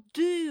people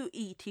do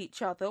eat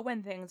each other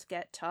when things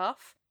get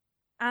tough,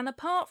 and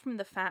apart from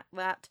the fact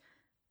that,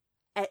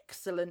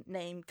 excellent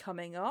name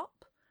coming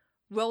up,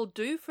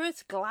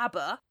 Rodulphus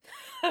Glaber,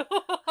 Oh,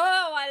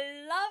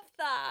 I love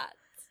that!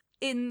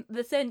 in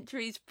the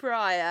centuries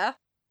prior,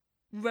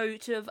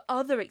 wrote of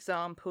other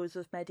examples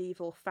of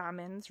medieval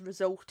famines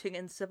resulting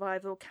in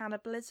survival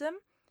cannibalism.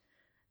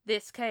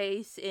 This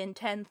case in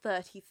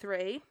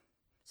 1033,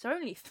 so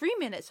only 3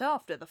 minutes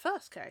after the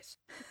first case.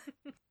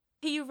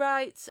 He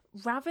writes,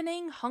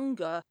 "Ravening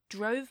hunger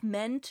drove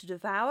men to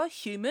devour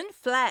human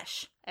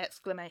flesh!"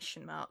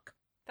 Exclamation mark.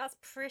 That's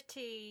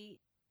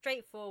pretty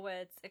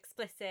straightforward,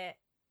 explicit.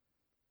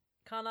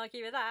 Can't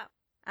argue with that.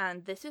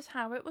 And this is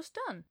how it was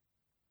done.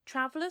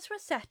 Travellers were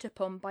set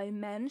upon by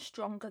men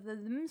stronger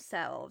than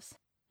themselves,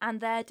 and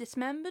their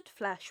dismembered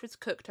flesh was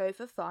cooked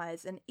over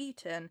fires and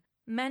eaten.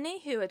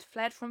 Many who had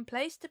fled from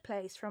place to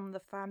place from the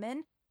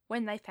famine,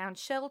 when they found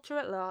shelter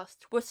at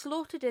last, were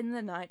slaughtered in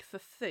the night for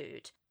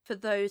food, for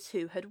those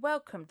who had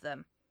welcomed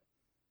them.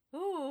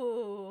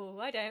 Ooh,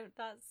 I don't.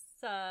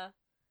 That's a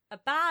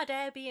bad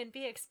Airbnb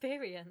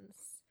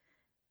experience.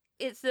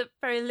 It's a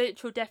very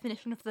literal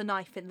definition of the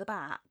knife in the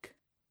back.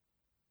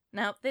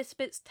 Now, this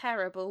bit's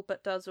terrible,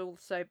 but does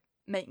also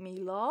make me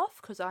laugh,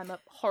 because I'm a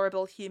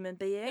horrible human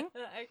being.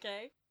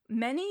 Okay.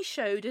 Many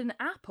showed an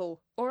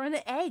apple or an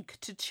egg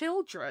to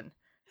children.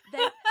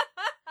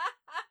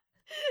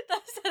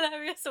 That's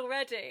hilarious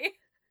already.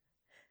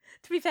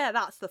 To be fair,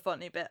 that's the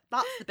funny bit.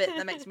 That's the bit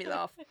that makes me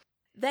laugh.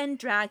 Then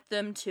dragged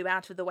them to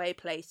out-of-the-way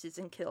places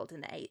and killed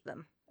and ate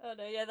them. Oh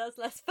no, yeah, that's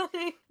less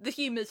funny. The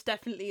humour's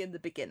definitely in the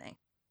beginning.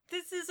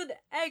 This is an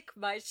egg,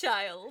 my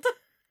child.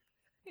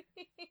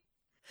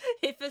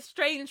 If a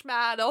strange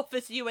man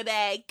offers you an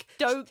egg,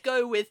 don't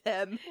go with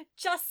him.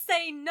 Just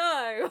say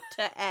no.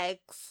 To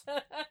eggs.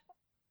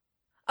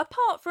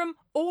 Apart from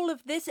all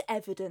of this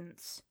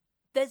evidence,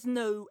 there's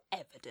no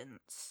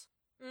evidence.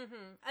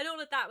 And all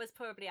of that was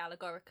probably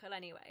allegorical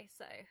anyway,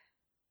 so.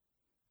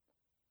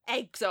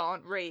 Eggs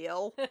aren't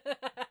real.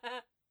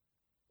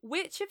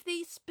 Which of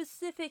these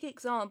specific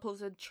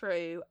examples are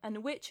true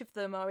and which of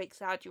them are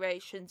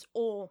exaggerations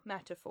or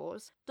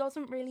metaphors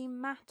doesn't really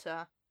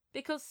matter,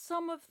 because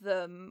some of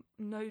them,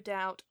 no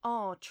doubt,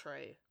 are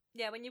true.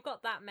 Yeah, when you've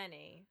got that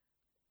many.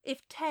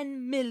 If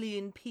 10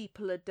 million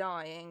people are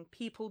dying,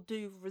 people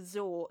do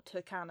resort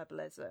to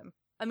cannibalism.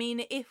 I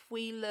mean, if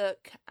we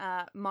look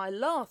at my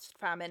last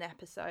famine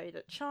episode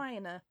at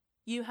China,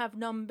 you have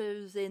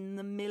numbers in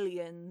the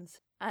millions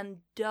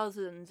and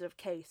dozens of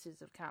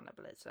cases of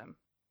cannibalism.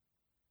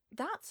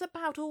 That's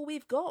about all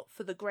we've got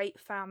for the Great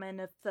Famine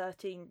of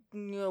 13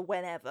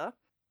 whenever.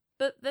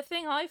 But the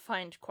thing I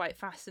find quite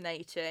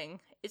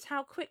fascinating is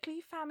how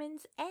quickly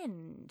famines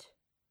end.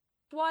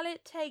 While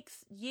it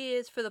takes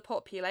years for the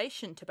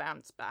population to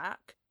bounce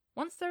back,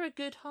 once there are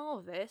good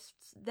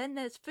harvests, then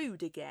there's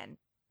food again.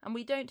 And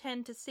we don't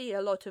tend to see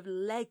a lot of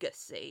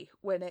legacy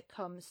when it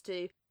comes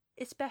to,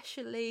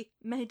 especially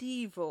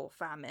medieval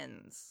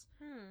famines.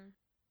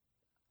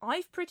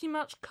 I've pretty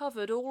much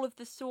covered all of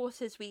the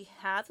sources we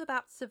had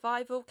about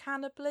survival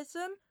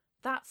cannibalism.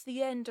 That's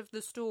the end of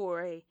the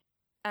story.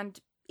 And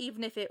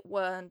even if it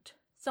weren't,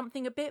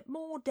 something a bit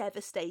more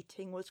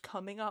devastating was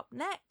coming up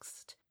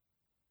next.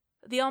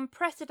 The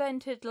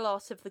unprecedented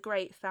loss of the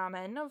Great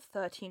Famine of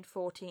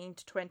 1314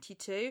 to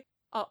 22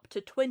 up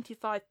to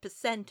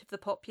 25% of the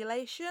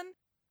population,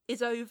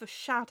 is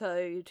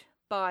overshadowed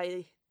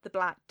by the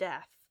Black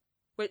Death,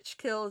 which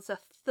kills a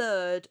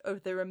third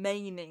of the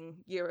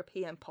remaining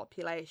European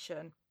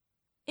population.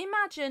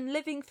 Imagine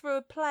living through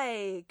a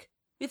plague,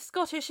 with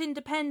Scottish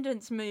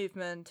independence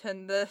movement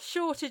and the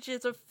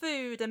shortages of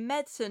food and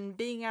medicine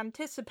being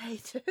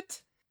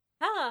anticipated.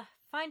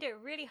 Find it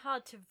really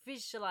hard to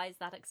visualise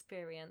that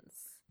experience.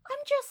 I'm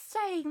just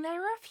saying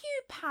there are a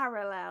few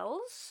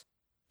parallels.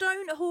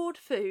 Don't hoard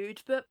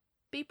food, but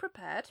be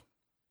prepared.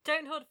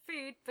 Don't hoard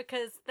food,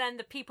 because then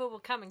the people will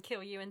come and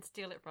kill you and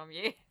steal it from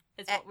you,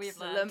 is what we've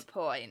learned. Excellent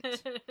point.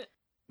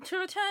 To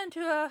return to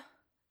a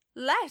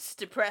less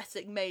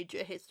depressing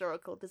major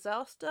historical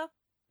disaster,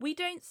 we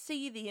don't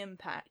see the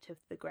impact of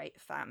the Great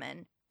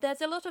Famine.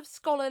 There's a lot of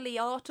scholarly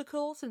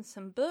articles and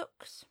some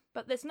books,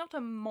 but there's not a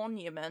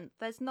monument.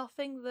 There's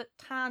nothing that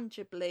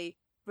tangibly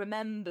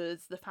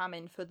remembers the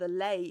famine for the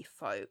lay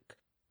folk,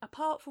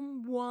 apart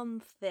from one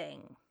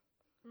thing.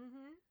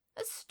 Mm-hmm.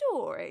 A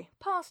story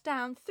passed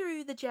down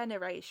through the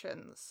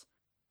generations.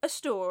 A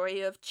story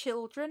of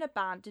children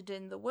abandoned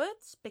in the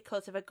woods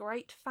because of a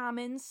great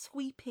famine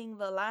sweeping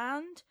the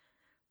land.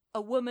 A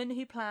woman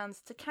who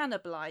plans to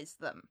cannibalise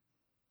them.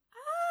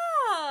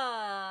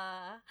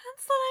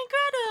 Hansel and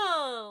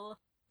Gretel!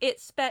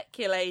 It's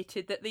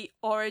speculated that the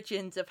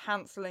origins of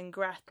Hansel and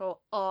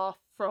Gretel are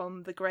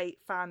from the Great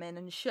Famine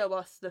and show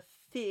us the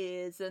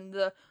fears and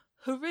the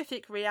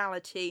horrific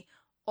reality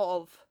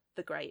of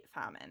the Great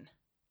Famine.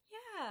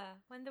 Yeah,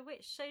 when the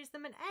witch shows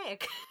them an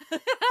egg.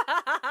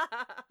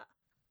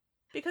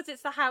 Because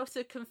it's the House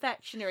of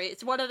Confectionery.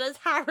 It's one of those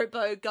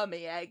Haribo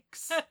gummy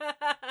eggs.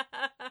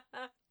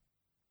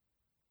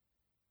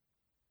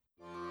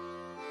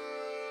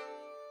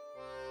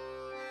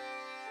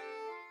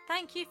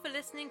 Thank you for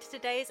listening to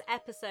today's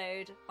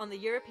episode on the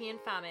European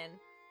famine.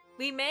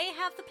 We may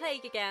have the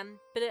plague again,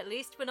 but at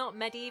least we're not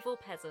medieval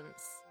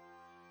peasants.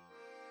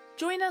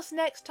 Join us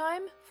next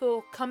time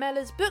for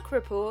Carmela's book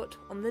report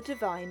on the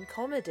Divine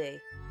Comedy.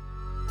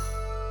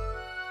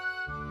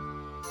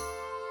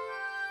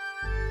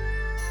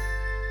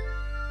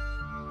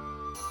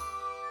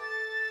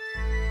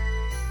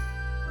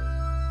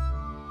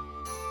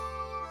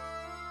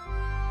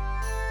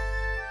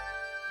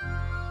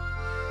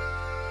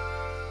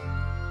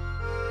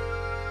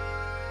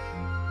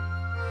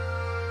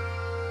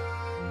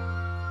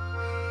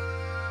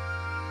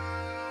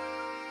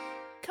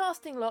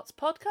 Casting Lots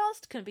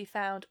Podcast can be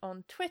found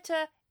on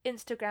Twitter,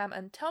 Instagram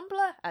and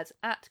Tumblr as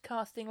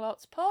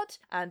 @CastingLotsPod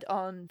and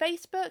on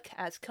Facebook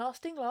as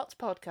Casting Lots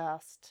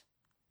Podcast.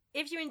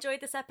 If you enjoyed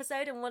this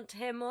episode and want to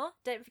hear more,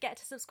 don't forget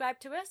to subscribe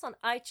to us on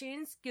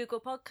iTunes, Google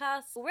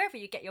Podcasts, or wherever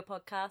you get your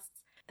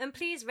podcasts. And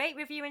please rate,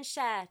 review and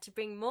share to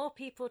bring more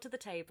people to the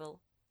table.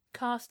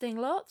 Casting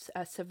Lots,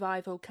 a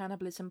survival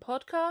cannibalism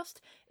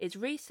podcast, is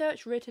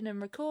researched, written and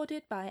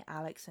recorded by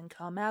Alex and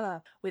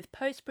Carmela, with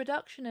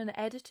post-production and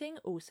editing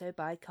also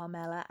by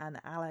Carmela and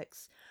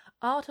Alex.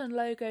 Art and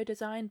logo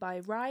design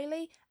by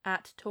Riley,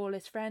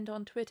 @TallestFriend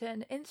on Twitter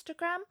and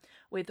Instagram,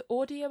 with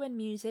audio and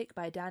music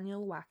by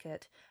Daniel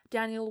Wackett.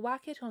 Daniel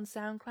Wackett on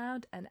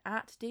SoundCloud and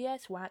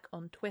 @DSWack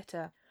on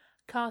Twitter.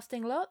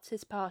 Casting Lots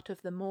is part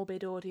of the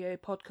Morbid Audio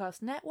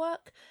Podcast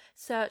Network.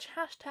 Search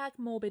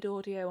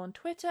 #MorbidAudio on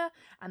Twitter,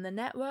 and the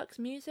network's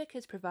music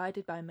is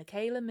provided by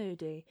Michaela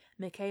Moody,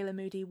 Michaela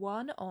Moody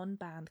 1 on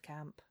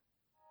Bandcamp.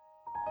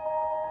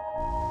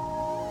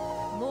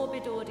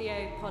 Morbid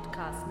Audio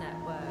Podcast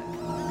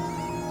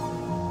Network.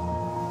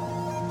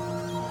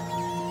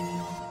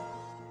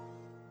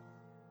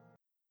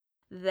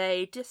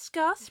 They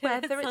discuss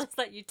whether It it's... sounds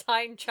like you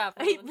time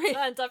travelled It and really-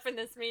 turned up in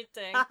this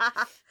meeting.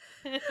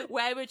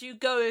 Where would you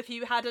go if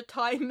you had a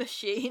time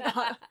machine?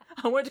 I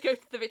want to go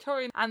to the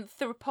Victorian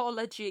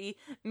Anthropology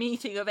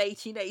meeting of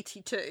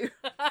 1882.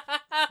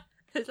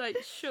 It's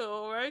like,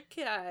 sure,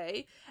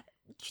 okay.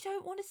 You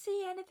don't want to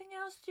see anything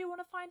else? Do you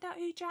want to find out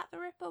who Jack the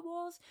Ripper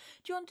was?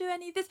 Do you want to do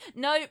any of this?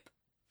 Nope.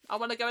 I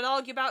want to go and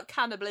argue about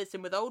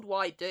cannibalism with old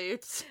white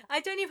dudes. I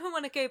don't even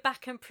want to go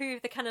back and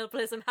prove the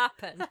cannibalism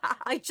happened.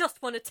 I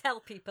just want to tell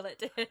people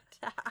it did.